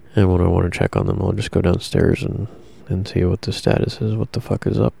 And when I want to check on them, I'll just go downstairs and see what the status is, what the fuck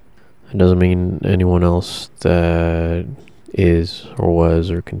is up. It doesn't mean anyone else that is or was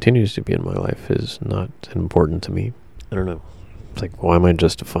or continues to be in my life is not important to me. I don't know. It's like, why am I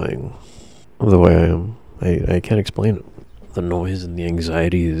justifying the way I am? I can't explain it. The noise and the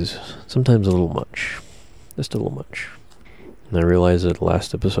anxiety is sometimes a little much. Just a little much. And I realized that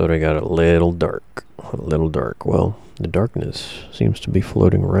last episode I got a little dark. Well, the darkness seems to be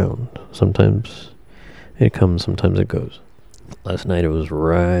floating around. Sometimes it comes, sometimes it goes. Last night it was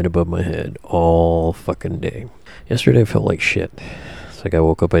right above my head all fucking day. Yesterday I felt like shit. It's like I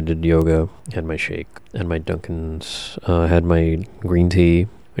woke up, I did yoga, had my shake, had my Dunkin's, had my green tea,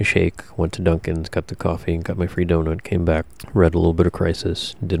 my shake, went to Dunkin's, got the coffee, got my free donut, came back, read a little bit of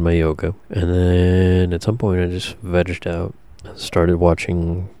Crisis, did my yoga, and then at some point I just vegged out, started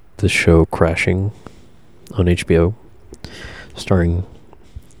watching the show Crashing on HBO, starring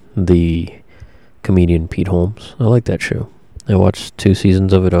the comedian Pete Holmes. I like that show. I watched 2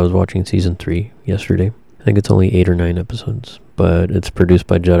 seasons of it. I was watching season 3 yesterday. I think it's only 8 or 9 episodes, but it's produced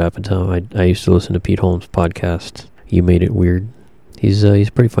by Judd Apatow. I used to listen to Pete Holmes' podcast, You Made It Weird. He's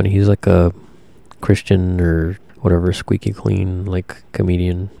pretty funny. He's like a Christian or whatever, squeaky clean like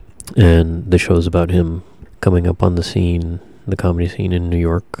comedian, and the show's about him coming up on the scene, the comedy scene in New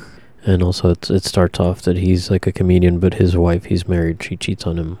York. And also it starts off that he's like a comedian, but his wife he's married, she cheats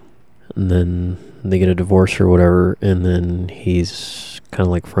on him. and then they get a divorce or whatever, and then he's kind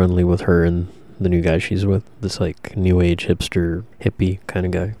of like friendly with her and the new guy she's with, this like new age hipster hippie kind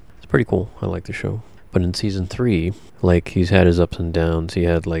of guy. It's pretty cool. I like the show. But in season 3, like, he's had his ups and downs. He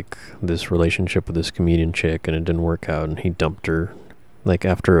had like this relationship with this comedian chick and it didn't work out, and he dumped her like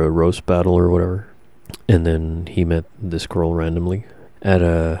after a roast battle or whatever. And then he met this girl randomly at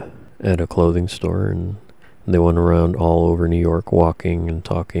a clothing store, and they went around all over New York walking and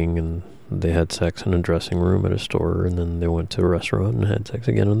talking, and they had sex in a dressing room at a store, and then they went to a restaurant and had sex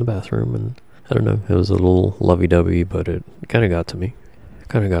again in the bathroom. And I don't know, it was a little lovey-dovey, but it kind of got to me.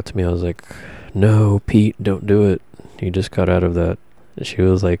 I was like, no, Pete, don't do it. He just got out of that. She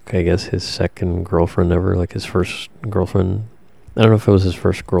was like, I guess his second girlfriend ever, like his first girlfriend. I don't know if it was his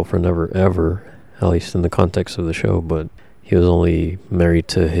first girlfriend ever, at least in the context of the show, but he was only married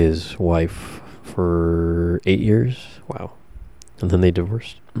to his wife for 8 years. Wow. And then they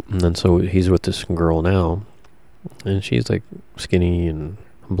divorced. And then so he's with this girl now, and she's like skinny and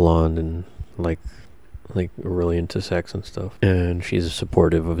blonde and like really into sex and stuff. And she's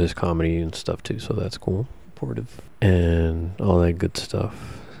supportive of his comedy and stuff too, so that's cool. Supportive and all that good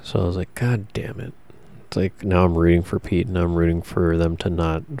stuff. So I was like, God damn it. It's like, now I'm rooting for Pete, and I'm rooting for them to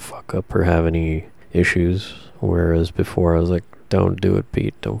not fuck up or have any issues. Whereas before I was like, don't do it,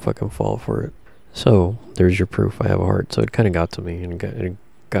 Pete. Don't fucking fall for it. So there's your proof I have a heart. So it kind of got to me, and it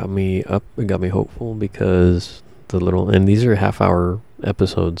got me up. It got me hopeful, because and these are half-hour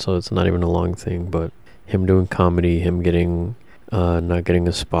episodes, so it's not even a long thing, but him doing comedy, him getting, not getting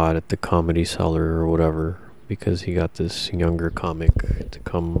a spot at the Comedy Cellar or whatever, because he got this younger comic to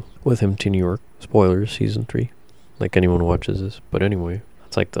come with him to New York. Spoilers, season 3. Like anyone who watches this. But anyway,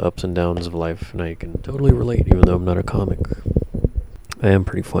 it's like the ups and downs of life, and I can totally relate, even though I'm not a comic. I am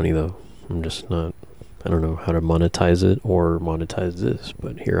pretty funny, though. I'm just not, I don't know how to monetize it or monetize this,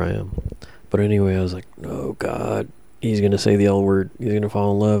 but here I am. But anyway, I was like, oh God, he's going to say the L word, he's going to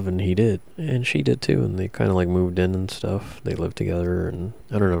fall in love, and he did. And she did too, and they kind of like moved in and stuff. They lived together, and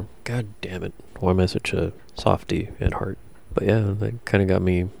I don't know, God damn it, why am I such a softie at heart? But yeah, that kind of got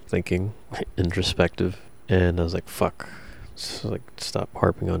me thinking, introspective, and I was like, fuck. So like, stop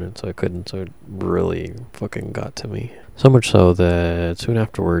harping on it, so I couldn't, so it really fucking got to me. So much so that soon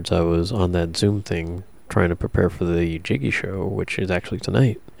afterwards I was on that Zoom thing trying to prepare for the Jiggy show, which is actually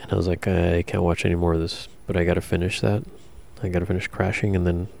tonight. And I was like, I can't watch any more of this, but I gotta finish that. I gotta finish Crashing and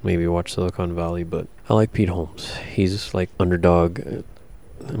then maybe watch Silicon Valley. But I like Pete Holmes. He's like underdog.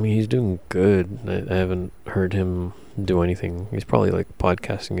 I mean, he's doing good. I haven't heard him do anything. He's probably like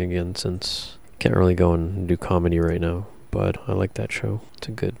podcasting again, since can't really go and do comedy right now. But I like that show. It's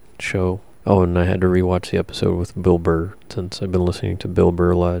a good show. Oh, and I had to rewatch the episode with Bill Burr, since I've been listening to Bill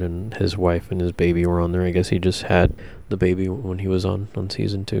Burr a lot, and his wife and his baby were on there. I guess he just had the baby when he was on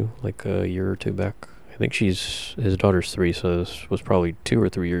season 2, like a year or two back. I think his daughter's 3, so this was probably 2 or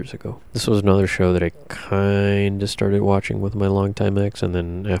 3 years ago. This was another show that I kind of started watching with my longtime ex, and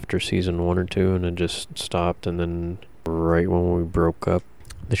then after season 1 or 2, and it just stopped, and then right when we broke up,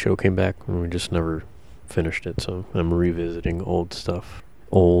 the show came back, and we just never finished it. So I'm revisiting old stuff,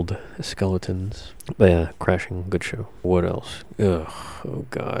 old skeletons. But yeah, Crashing, good show. What else? Oh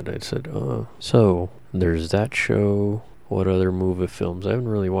God, I said so there's that show. What other movie films? I haven't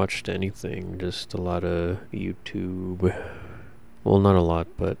really watched anything, just a lot of YouTube. Well, not a lot,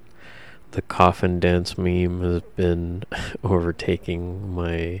 but the coffin dance meme has been overtaking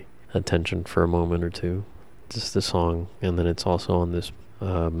my attention for a moment or two. Just the song, and then it's also on this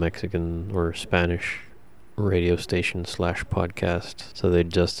Mexican or Spanish radio station / podcast, so they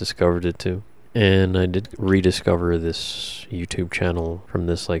just discovered it too. And I did rediscover this YouTube channel from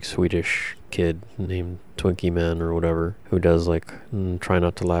this like Swedish kid named Twinkie Man or whatever, who does like try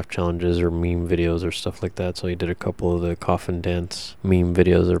not to laugh challenges or meme videos or stuff like that. So he did a couple of the coffin dance meme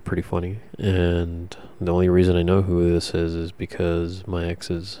videos that are pretty funny. And the only reason I know who this is because my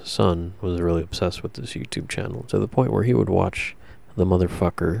ex's son was really obsessed with this YouTube channel, to the point where he would watch the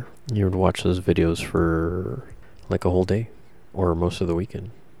motherfucker. He would watch those videos for like a whole day or most of the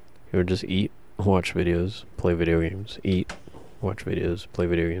weekend. He would just eat, watch videos, play video games, eat, watch videos, play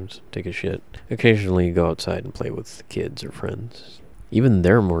video games, take a shit. Occasionally go outside and play with kids or friends. Even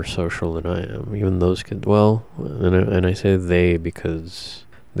they're more social than I am. Even those kids, well, and I say they because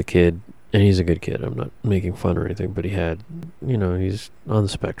the kid, and he's a good kid, I'm not making fun or anything, but he had, he's on the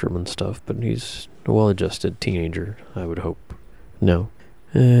spectrum and stuff, but he's a well-adjusted teenager, I would hope. No.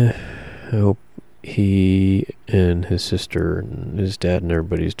 I hope he and his sister and his dad and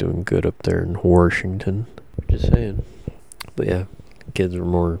everybody's doing good up there in Washington. Just saying. But yeah, kids are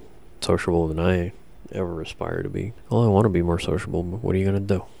more sociable than I ever aspire to be. Well, I want to be more sociable, but what are you going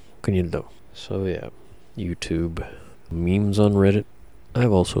to do? can you do? So yeah, YouTube, memes on Reddit.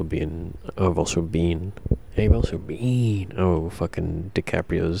 I've also been. Oh, fucking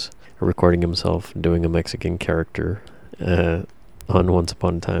DiCaprio's recording himself doing a Mexican character on Once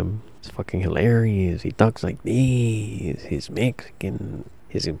Upon a Time. It's fucking hilarious. He talks like this. He's Mexican.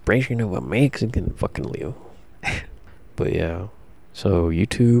 His impression of a Mexican. Fucking Leo. But yeah. So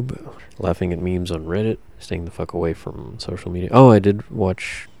YouTube, laughing at memes on Reddit, staying the fuck away from social media. Oh, I did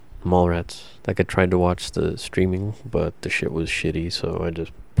watch Mallrats. Like, I tried to watch the streaming, but the shit was shitty, so I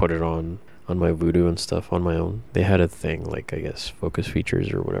just put it on my Vudu and stuff on my own. They had a thing, like, I guess, Focus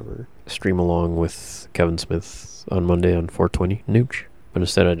Features or whatever. Stream along with Kevin Smith on Monday on 420, nooch. But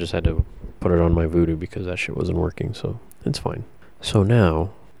instead I just had to put it on my Vudu because that shit wasn't working, so it's fine. So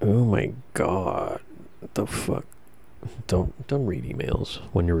now, oh my god, what the fuck? Don't read emails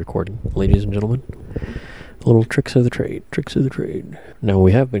when you're recording, ladies and gentlemen. Little tricks of the trade. Now,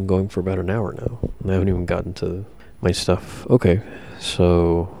 we have been going for about an hour now, and I haven't even gotten to my stuff. Okay,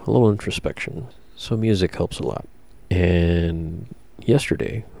 so a little introspection. So music helps a lot. And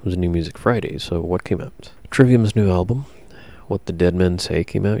yesterday was New Music Friday, so what came out? Trivium's new album, What the Dead Men Say,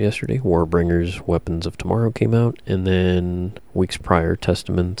 came out yesterday. Warbringer's Weapons of Tomorrow came out. And then weeks prior,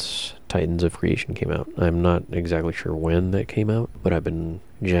 Testament's Titans of Creation came out. I'm not exactly sure when that came out, but I've been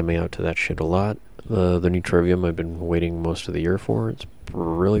jamming out to that shit a lot. The new Trivium I've been waiting most of the year for. It's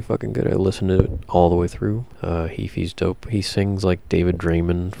really fucking good. I listened to it all the way through. Heafy's dope. He sings like David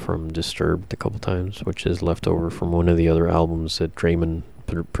Draymond from Disturbed a couple times, which is left over from one of the other albums that Draymond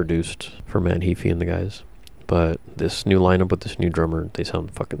produced for Matt Heafy and the guys. But this new lineup with this new drummer, they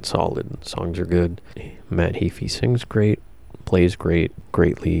sound fucking solid. Songs are good. Matt Heafy sings great, plays great,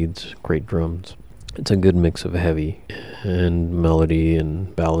 great leads, great drums. It's a good mix of heavy and melody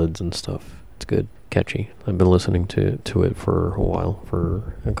and ballads and stuff. It's good, catchy. I've been listening to it for a while,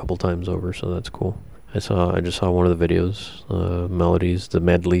 for a couple times over, so that's cool. I just saw one of the videos, melodies, the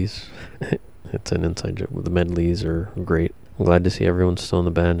medleys. It's an inside joke. The medleys are great. I'm glad to see everyone's still in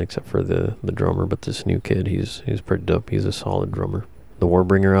the band except for the drummer, but this new kid, he's pretty dope. He's a solid drummer. The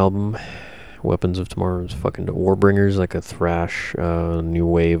Warbringer album, Weapons of Tomorrow, is fucking dope. Warbringer's like a thrash, new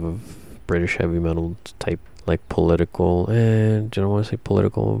wave of British heavy metal type, like political, and do you want to say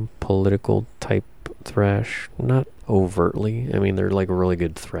political type thrash? Not overtly. I mean, they're like a really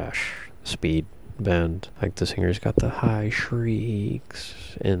good thrash speed band. Like, the singer's got the high shrieks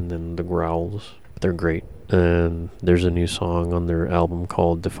and then the growls. They're great. And there's a new song on their album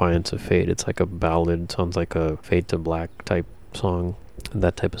called Defiance of Fate. It's like a ballad. Sounds like a Fade to Black type song.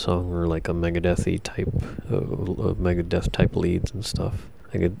 That type of song, or like a Megadeth-y type, Megadeth type leads and stuff.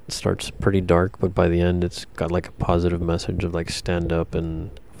 Like, it starts pretty dark, but by the end it's got like a positive message of like stand up and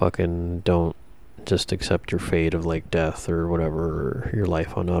fucking don't just accept your fate of like death or whatever, or your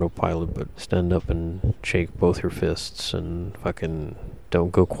life on autopilot, but stand up and shake both your fists and fucking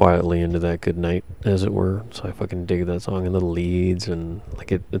don't go quietly into that good night, as it were. So I fucking dig that song and the leads, and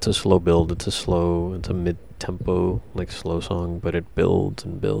like it's a slow build. It's a mid-tempo, like slow song, but it builds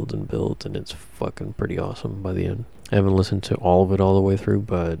and builds and builds, and it's fucking pretty awesome by the end. I haven't listened to all of it all the way through,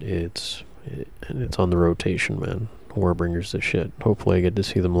 but it's on the rotation, man. Warbringer's the shit. Hopefully I get to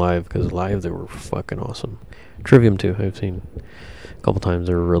see them live, because live they were fucking awesome. Trivium too, I've seen a couple times.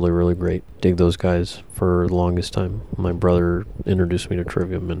 They're really, really great. Dig those guys for the longest time. My brother introduced me to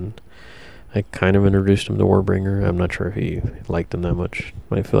Trivium, and I kind of introduced him to Warbringer. I'm not sure if he liked them that much,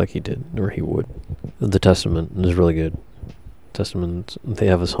 but I feel like he did, or he would. The Testament is really good. Testament, they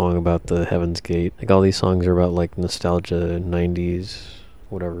have a song about the Heaven's Gate. Like, all these songs are about like nostalgia, 90s,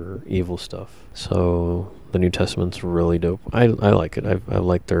 whatever, evil stuff. So the New Testament's really dope. I like it. I've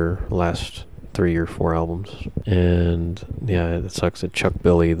liked their last 3 or 4 albums. And yeah, it sucks that Chuck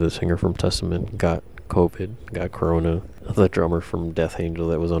Billy, the singer from Testament, got COVID, got corona. The drummer from Death Angel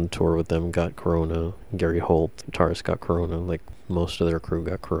that was on tour with them got corona. Gary Holt, guitarist, got corona. Like, most of their crew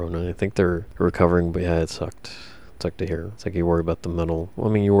got corona. I think they're recovering, but yeah, it sucked. Sucked to hear. It's like you worry about the mental. Well,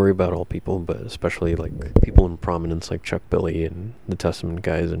 I mean, you worry about all people, but especially like people in prominence like Chuck Billy and the Testament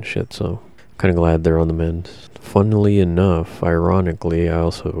guys and shit. So kind of glad they're on the mend. Funnily enough, ironically, I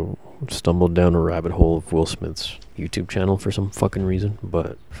also stumbled down a rabbit hole of Will Smith's YouTube channel for some fucking reason,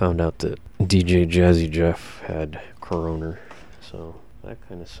 but found out that DJ Jazzy Jeff had corona. So that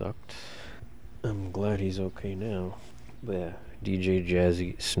kind of sucked. I'm glad he's okay now. But yeah, DJ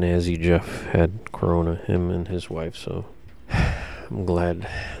Jazzy Snazzy Jeff had corona, him and his wife, so I'm glad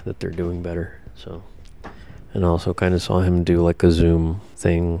that they're doing better. So, and I also kind of saw him do like a Zoom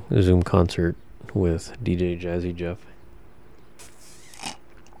thing, a Zoom concert with DJ Jazzy Jeff.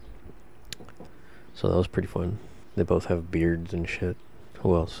 So that was pretty fun. They both have beards and shit.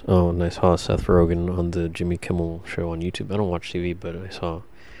 Who else? Oh, and I saw Seth Rogen on the Jimmy Kimmel show on YouTube. I don't watch TV, but I saw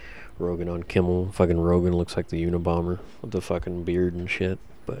Rogan on Kimmel. Fucking Rogan looks like the Unabomber with the fucking beard and shit.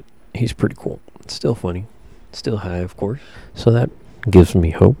 But he's pretty cool. Still funny. Still high, of course. So that gives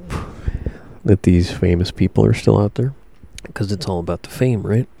me hope that these famous people are still out there. Because it's all about the fame,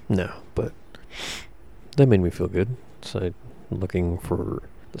 right? No, but that made me feel good. So I'm looking for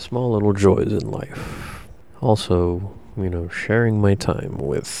the small little joys in life. Also, sharing my time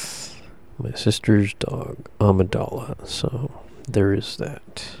with my sister's dog, Amidala. So there is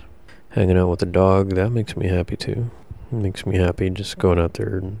that. Hanging out with the dog, that makes me happy too. It makes me happy just going out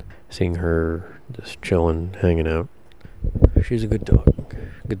there and seeing her just chilling, hanging out. She's a good dog.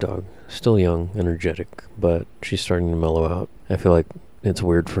 Good dog. Still young, energetic, but she's starting to mellow out. I feel like it's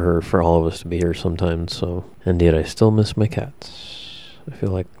weird for all of us to be here sometimes, so. And yet I still miss my cats. I feel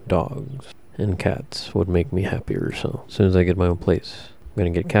like dogs and cats would make me happier, so as soon as I get my own place, I'm gonna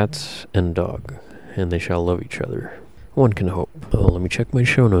get cats and a dog, and they shall love each other. One can hope. Oh, let me check my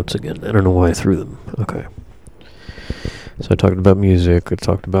show notes again. I don't know why I threw them. Okay. So I talked about music, I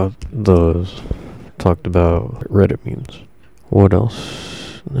talked about those, talked about what Reddit means. What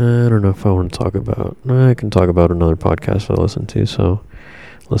else? I don't know if I want to talk about. I can talk about another podcast I listen to. So,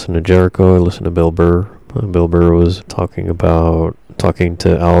 listen to Jericho. I listen to Bill Burr. Bill Burr was talking to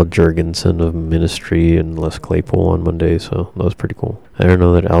Al Jurgensen of Ministry and Les Claypool on Monday. So that was pretty cool. I don't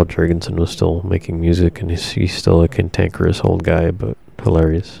know that Al Jurgensen was still making music, and he's still a cantankerous old guy, but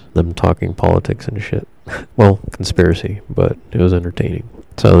hilarious. Them talking politics and shit. Well, conspiracy, but it was entertaining.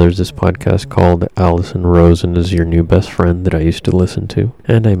 So there's this podcast called Allison Rosen is Your New Best Friend that I used to listen to,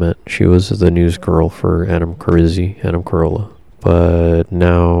 and I met. She was the news girl for Adam Carolla. But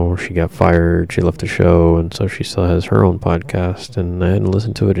now she got fired, she left the show, and so she still has her own podcast, and I hadn't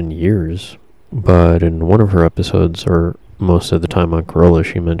listened to it in years. But in one of her episodes, or most of the time on Corolla,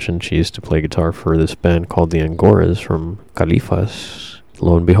 she mentioned she used to play guitar for this band called the Angoras from Califas.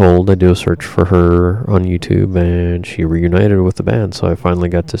 Lo and behold, I do a search for her on YouTube, and she reunited with the band, so I finally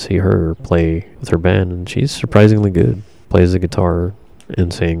got to see her play with her band, and she's surprisingly good. Plays the guitar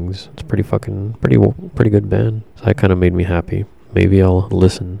and sings. It's pretty good band. So that kind of made me happy. Maybe I'll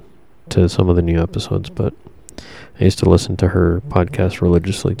listen to some of the new episodes, but I used to listen to her podcast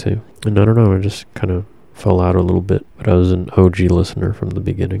religiously too. And I don't know, I just kind of fell out a little bit, but I was an OG listener from the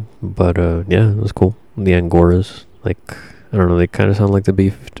beginning. But yeah, it was cool. The Angoras, I don't know, they kind of sound like the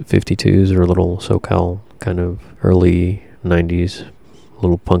B-52s or a little SoCal kind of early 90s, a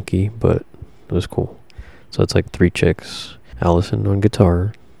little punky, but it was cool. So it's 3 chicks, Allison on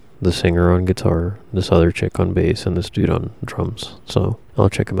guitar, the singer on guitar, this other chick on bass, and this dude on drums. So I'll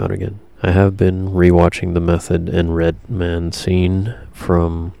check them out again. I have been rewatching the Method and Redman scene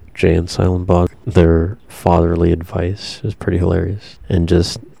from Jay and Silent Bob. Their fatherly advice is pretty hilarious. And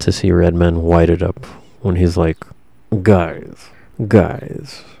just to see Redman white it up when he's like, guys.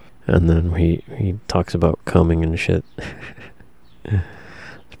 And then he talks about coming and shit.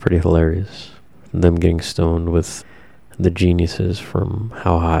 It's pretty hilarious. Them getting stoned with the geniuses from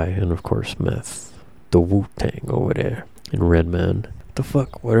How High, and of course Meth. The Wu-Tang over there in Redman. The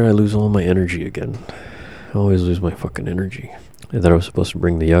fuck? Why did I lose all my energy again? I always lose my fucking energy. I thought I was supposed to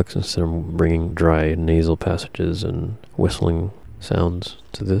bring the yucks instead of bringing dry nasal passages and whistling sounds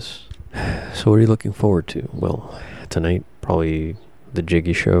to this. So what are you looking forward to? Well, tonight, probably the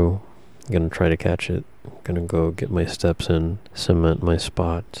Jiggy Show. I'm gonna try to catch it. I'm gonna go get my steps in, cement my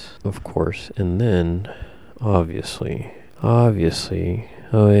spot, of course. And then, obviously, oh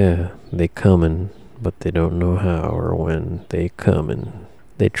yeah, they comin', but they don't know how or when they comin'.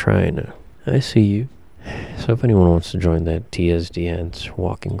 They tryna. I see you. So if anyone wants to join that TSD Ants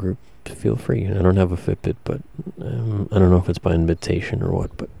walking group, feel free. I don't have a Fitbit, but I don't know if it's by invitation or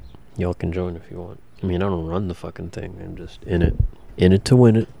what, but y'all can join if you want. I mean, I don't run the fucking thing. I'm just in it. In it to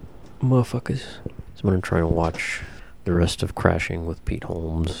win it, motherfuckers. So I'm going to try and watch the rest of Crashing with Pete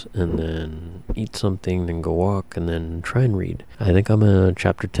Holmes, and then eat something, then go walk, and then try and read. I think I'm in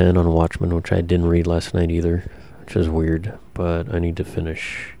chapter 10 on Watchmen, which I didn't read last night either, which is weird, but I need to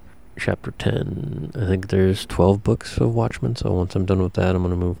finish chapter 10. I think there's 12 books of Watchmen, so once I'm done with that, I'm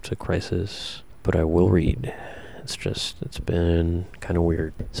going to move to Crisis. But I will read. It's been kind of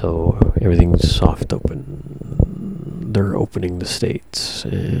weird. So everything's soft open. They're opening the states,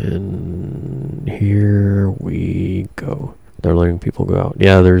 and here we go. They're letting people go out.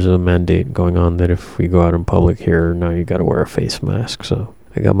 Yeah, there's a mandate going on that if we go out in public here, now you gotta wear a face mask. So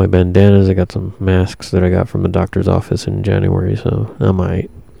I got my bandanas, I got some masks that I got from the doctor's office in January, so I might.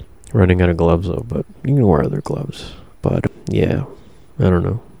 Running out of gloves though, but you can wear other gloves. But yeah, I don't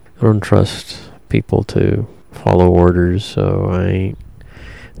know. I don't trust people to follow orders, so I ain't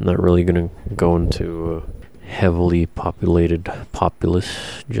not really gonna go into a heavily populated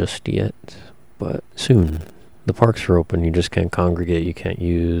populace just yet, but soon. The parks are open, you just can't congregate, you can't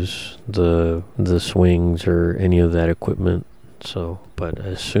use the swings or any of that equipment. So, but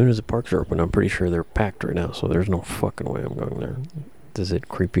as soon as the parks are open, I'm pretty sure they're packed right now, so there's no fucking way I'm going there. Does it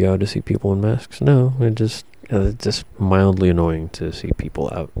creep you out to see people in masks? No, it's just mildly annoying to see people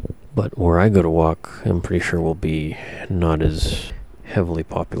out. But where I go to walk, I'm pretty sure will be not as heavily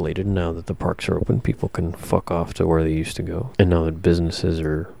populated now that the parks are open. People can fuck off to where they used to go. And now that businesses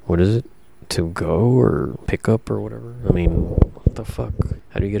are, what is it? To go or pick up or whatever. I mean, what the fuck?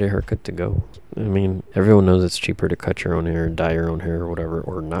 How do you get a haircut to go? I mean, everyone knows it's cheaper to cut your own hair, dye your own hair or whatever,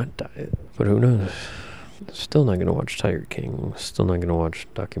 or not dye it. But who knows? Still not gonna watch Tiger King. Still not gonna watch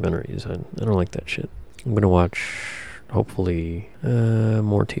documentaries. I don't like that shit. I'm gonna watch, hopefully,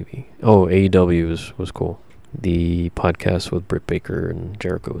 more TV. Oh, AEW was cool. The podcast with Britt Baker and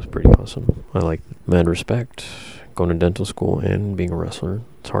Jericho was pretty awesome. I like mad respect. Going to dental school and being a wrestler.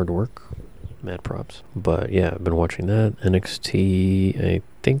 It's hard work. Mad props. But yeah, I've been watching that. NXT, I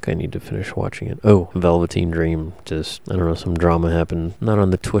think I need to finish watching it. Oh, Velveteen Dream. Just, I don't know, some drama happened. Not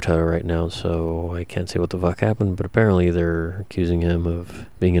on the Twitter right now, so I can't say what the fuck happened, but apparently they're accusing him of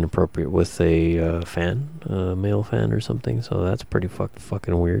being inappropriate with a fan, a male fan or something, so that's pretty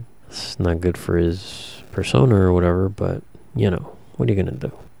fucking weird. It's not good for his persona or whatever, but, you know, what are you gonna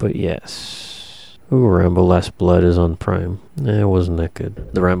do? But yes. Ooh, Rambo Last Blood is on Prime. It wasn't that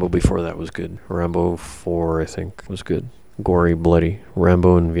good. The Rambo before that was good. Rambo 4, I think, was good. Gory, bloody.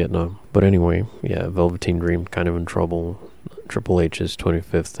 Rambo in Vietnam. But anyway, yeah, Velveteen Dream kind of in trouble. Triple H's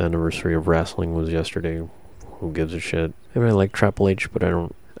 25th anniversary of wrestling was yesterday. Who gives a shit? I mean, I like Triple H, but I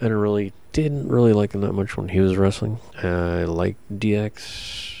didn't really like him that much when he was wrestling. I like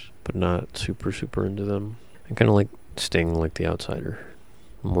DX, but not super into them. I kind of like Sting, like the outsider,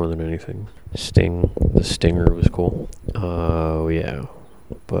 more than anything. The Stinger was cool. Oh, yeah.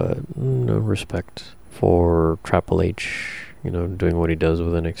 But no respect for Triple H, doing what he does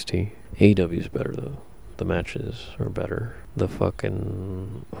with NXT. AEW's better, though. The matches are better. The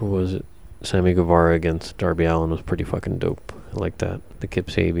fucking, who was it? Sammy Guevara against Darby Allin was pretty fucking dope. I like that. The Kip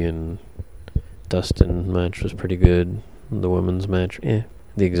Sabian Dustin match was pretty good. The women's match, The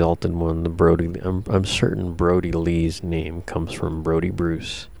Exalted one, the Brody. I'm certain Brody Lee's name comes from Brody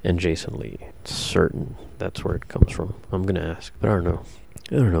Bruce and Jason Lee. Certain that's where it comes from. I'm gonna ask, but I don't know.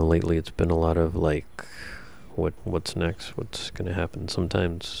 Lately, it's been a lot of like, what's next? What's gonna happen?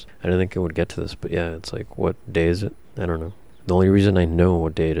 Sometimes I didn't think it would get to this, but yeah, it's like, what day is it? I don't know. The only reason I know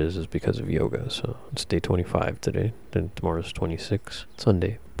what day it is because of yoga. So it's day 25 today. Then tomorrow's 26.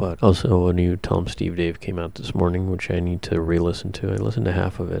 Sunday. But also a new Tom Steve Dave came out this morning, which I need to re-listen to. I listened to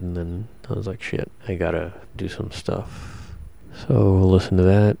half of it, and then I was like, shit, I gotta do some stuff. So listen to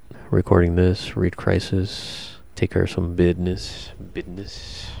that, recording this, read Crisis, take care of some business.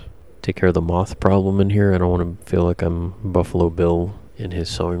 Take care of the moth problem in here. I don't want to feel like I'm Buffalo Bill in his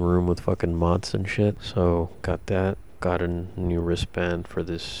sewing room with fucking moths and shit. So got that. Got a new wristband for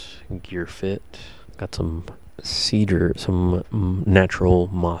this gear fit. Got some cedar, some natural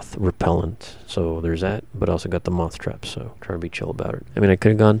moth repellent. So there's that, but also got the moth traps, so trying to be chill about it. I mean, I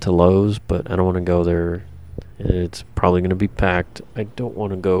could have gone to Lowe's, but I don't want to go there. It's probably going to be packed. I don't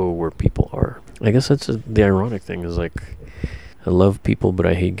want to go where people are. I guess that's the ironic thing is like, I love people, but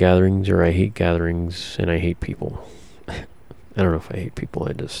I hate gatherings, or I hate gatherings and I hate people. I don't know if I hate people.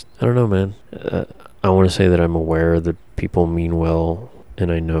 I don't know, man. I want to say that I'm aware that people mean well,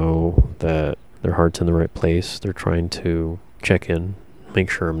 and I know that their heart's in the right place. They're trying to check in, make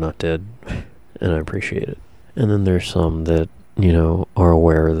sure I'm not dead, and I appreciate it. And then there's some that, are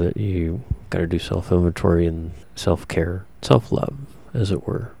aware that you gotta do self-inventory and self-care, self-love, as it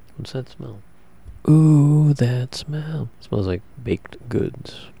were. What's that smell? Ooh, that smell. It smells like baked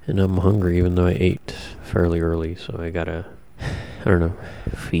goods. And I'm hungry even though I ate fairly early, so I gotta,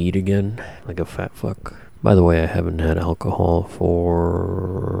 feed again like a fat fuck. By the way, I haven't had alcohol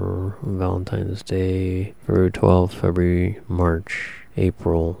for Valentine's Day, February 12th, February, March,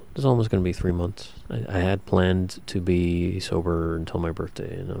 April. It's almost going to be 3 months. I had planned to be sober until my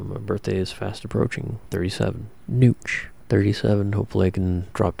birthday, and my birthday is fast approaching, 37. Nooch. 37, hopefully I can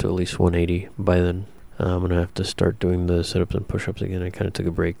drop to at least 180 by then. I'm going to have to start doing the sit-ups and push-ups again. I kind of took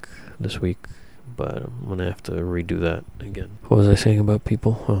a break this week, but I'm going to have to redo that again. What was I saying about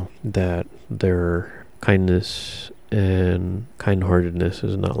people? Oh, that their kindness and kind-heartedness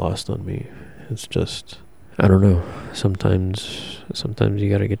is not lost on me. It's just, I don't know. Sometimes you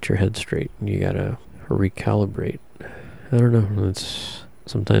got to get your head straight. You got to recalibrate. I don't know.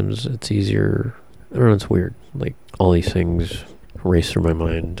 Sometimes it's easier. I don't know, it's weird. Like, all these things race through my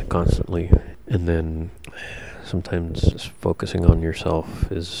mind constantly. And then sometimes just focusing on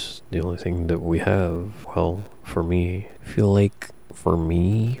yourself is the only thing that we have. Well, for me, I feel like for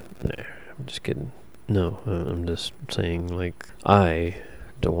me, nah, I'm just kidding. No, I'm just saying, like, I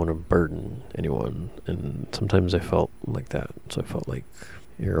don't want to burden anyone, and sometimes I felt like that. So I felt like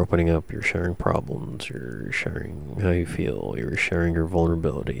you're opening up, you're sharing problems, you're sharing how you feel, you're sharing your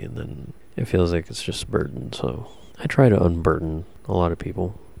vulnerability, and then it feels like it's just a burden. So I try to unburden a lot of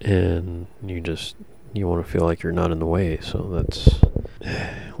people, and you want to feel like you're not in the way. So that's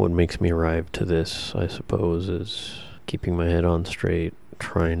what makes me arrive to this, I suppose, is keeping my head on straight,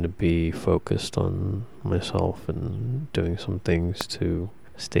 trying to be focused on myself and doing some things to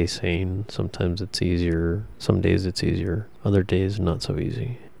stay sane. Sometimes it's easier, some days it's easier, other days not so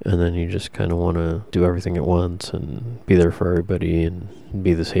easy. And then you just kind of want to do everything at once and be there for everybody and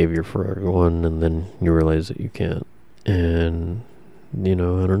be the savior for everyone, and then you realize that you can't. And, I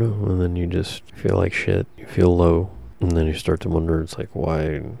don't know, and then you just feel like shit, you feel low, and then you start to wonder, it's like,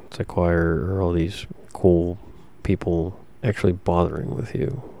 why are all these cool people actually bothering with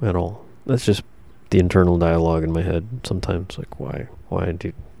you at all? That's just the internal dialogue in my head sometimes. Like, why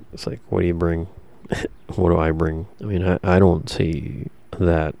do, it's like, what do you bring? What do I bring? I mean, I don't see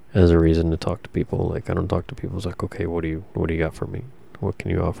that as a reason to talk to people. Like, I don't talk to people. It's like, okay, what do you got for me? What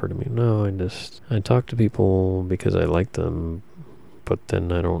can you offer to me? No, I talk to people because I like them, but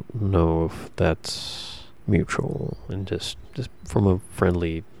then I don't know if that's mutual, and just from a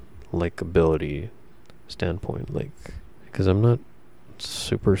friendly likability standpoint, like, because I'm not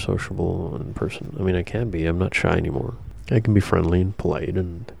super sociable in person. I mean, I can be. I'm not shy anymore. I can be friendly and polite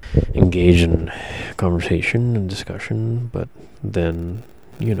and engage in conversation and discussion, but then,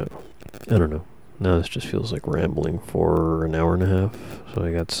 I don't know. Now this just feels like rambling for an hour and a half. So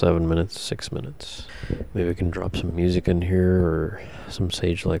I got 7 minutes, 6 minutes. Maybe I can drop some music in here or some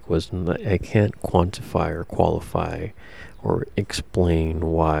sage-like wisdom. I can't quantify or qualify or explain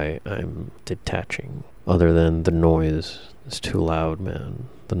why I'm detaching, other than the noise is too loud, man.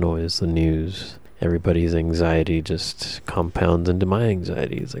 The noise, the news, everybody's anxiety just compounds into my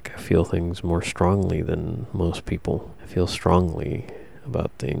anxiety. It's like I feel things more strongly than most people. I feel strongly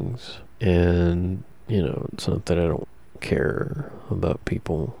about things. And, it's not that I don't care about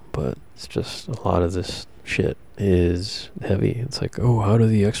people, but it's just a lot of this shit is heavy. It's like, oh, how do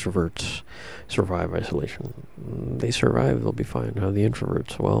the extroverts survive isolation? They survive, they'll be fine. How do the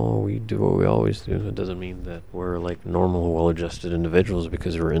introverts? Well, we do what we always do. It doesn't mean that we're like normal, well-adjusted individuals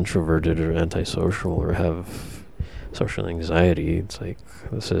because we're introverted or antisocial or have social anxiety. It's like,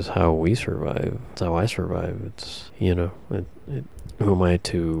 this is how we survive. It's how I survive. It's, who am I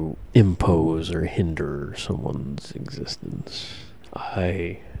to impose or hinder someone's existence?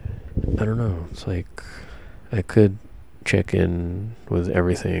 I don't know. It's like, I could check in with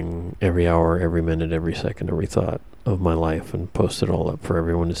everything, every hour, every minute, every second, every thought of my life and post it all up for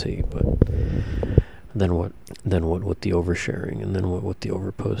everyone to see, but then what? Then what with the oversharing, and then what with the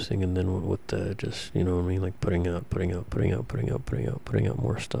overposting, and then what with the just, like putting out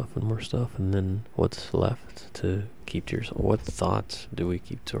more stuff, and then what's left to keep to yourself? What thoughts do we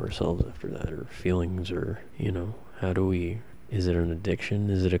keep to ourselves after that, or feelings, or, how do we, is it an addiction?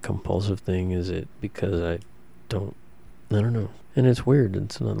 Is it a compulsive thing? Is it because I don't know. And it's weird.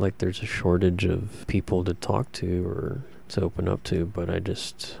 It's not like there's a shortage of people to talk to or to open up to, but I'm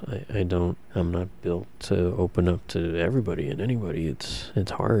not built to open up to everybody and anybody. It's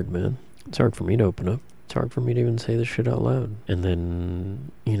hard, man. It's hard for me to open up. It's hard for me to even say this shit out loud. And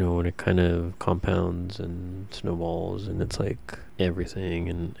then, when it kind of compounds and snowballs and it's like everything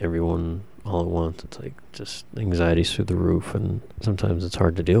and everyone all at once, it's like just anxiety's through the roof, and sometimes it's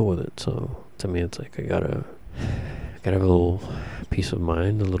hard to deal with it. So to me, it's like I gotta have a little peace of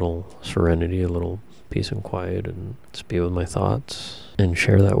mind, a little serenity, a little peace and quiet, and just be with my thoughts and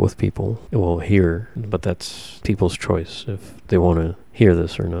share that with people. Well, hear, but that's people's choice if they want to hear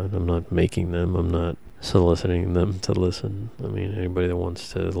this or not. I'm not making them. I'm not soliciting them to listen. I mean, anybody that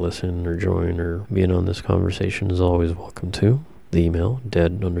wants to listen or join or be in on this conversation is always welcome to. The email,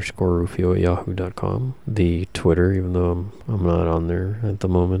 dead_rufio@yahoo.com. The Twitter, even though I'm not on there at the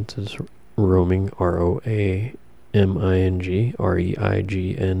moment, is roaming, ROAMING, or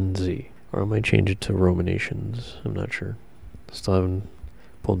I might change it to Romanations. I'm not sure. Still haven't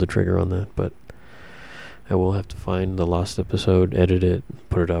pulled the trigger on that, but I will have to find the lost episode, edit it,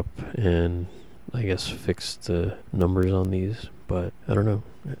 put it up, and I guess fix the numbers on these. But I don't know.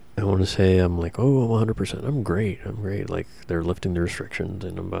 I want to say I'm like, oh, I'm 100%. I'm great. Like, they're lifting the restrictions,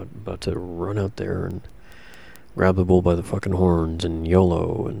 and I'm about to run out there and grab the bull by the fucking horns and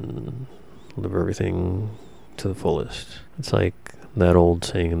YOLO and live everything to the fullest. It's like that old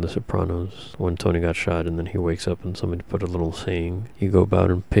saying in The Sopranos, when Tony got shot and then he wakes up and somebody put a little saying, you go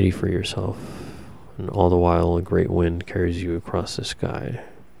about in pity for yourself, and all the while a great wind carries you across the sky.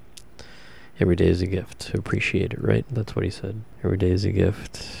 Every day is a gift. Appreciate it, right? That's what he said. Every day is a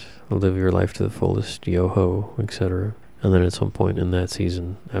gift. Live your life to the fullest, yo-ho, etc. And then at some point in that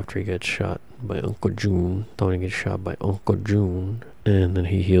season, after he gets shot by Uncle June, Tony gets shot by Uncle June, and then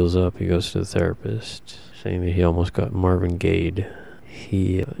he heals up, he goes to the therapist, saying that he almost got Marvin Gaye.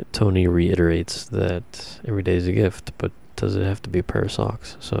 Tony reiterates that every day is a gift, but does it have to be a pair of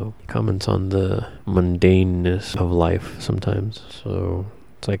socks? So he comments on the mundaneness of life sometimes. So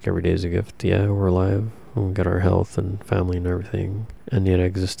it's like every day is a gift. Yeah, we're alive. We got our health and family and everything. And yet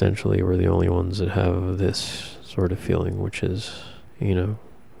existentially, we're the only ones that have this sort of feeling, which is, a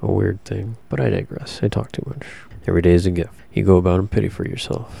weird thing. But I digress. I talk too much. Every day is a gift. You go about in pity for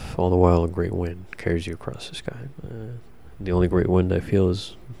yourself. All the while a great wind carries you across the sky. The only great wind I feel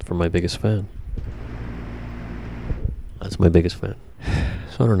is from my biggest fan. That's my biggest fan.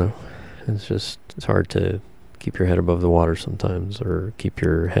 So I don't know. It's hard to keep your head above the water sometimes, or keep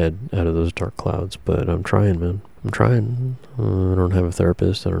your head out of those dark clouds. But I'm trying, man. I'm trying. I don't have a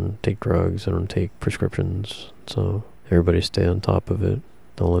therapist. I don't take drugs. I don't take prescriptions. So everybody stay on top of it.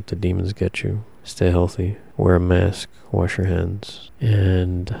 Don't let the demons get you. Stay healthy. Wear a mask. Wash your hands.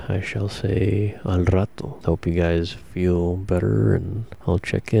 And I shall say al rato. Hope you guys feel better, and I'll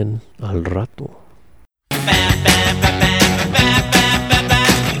check in al rato.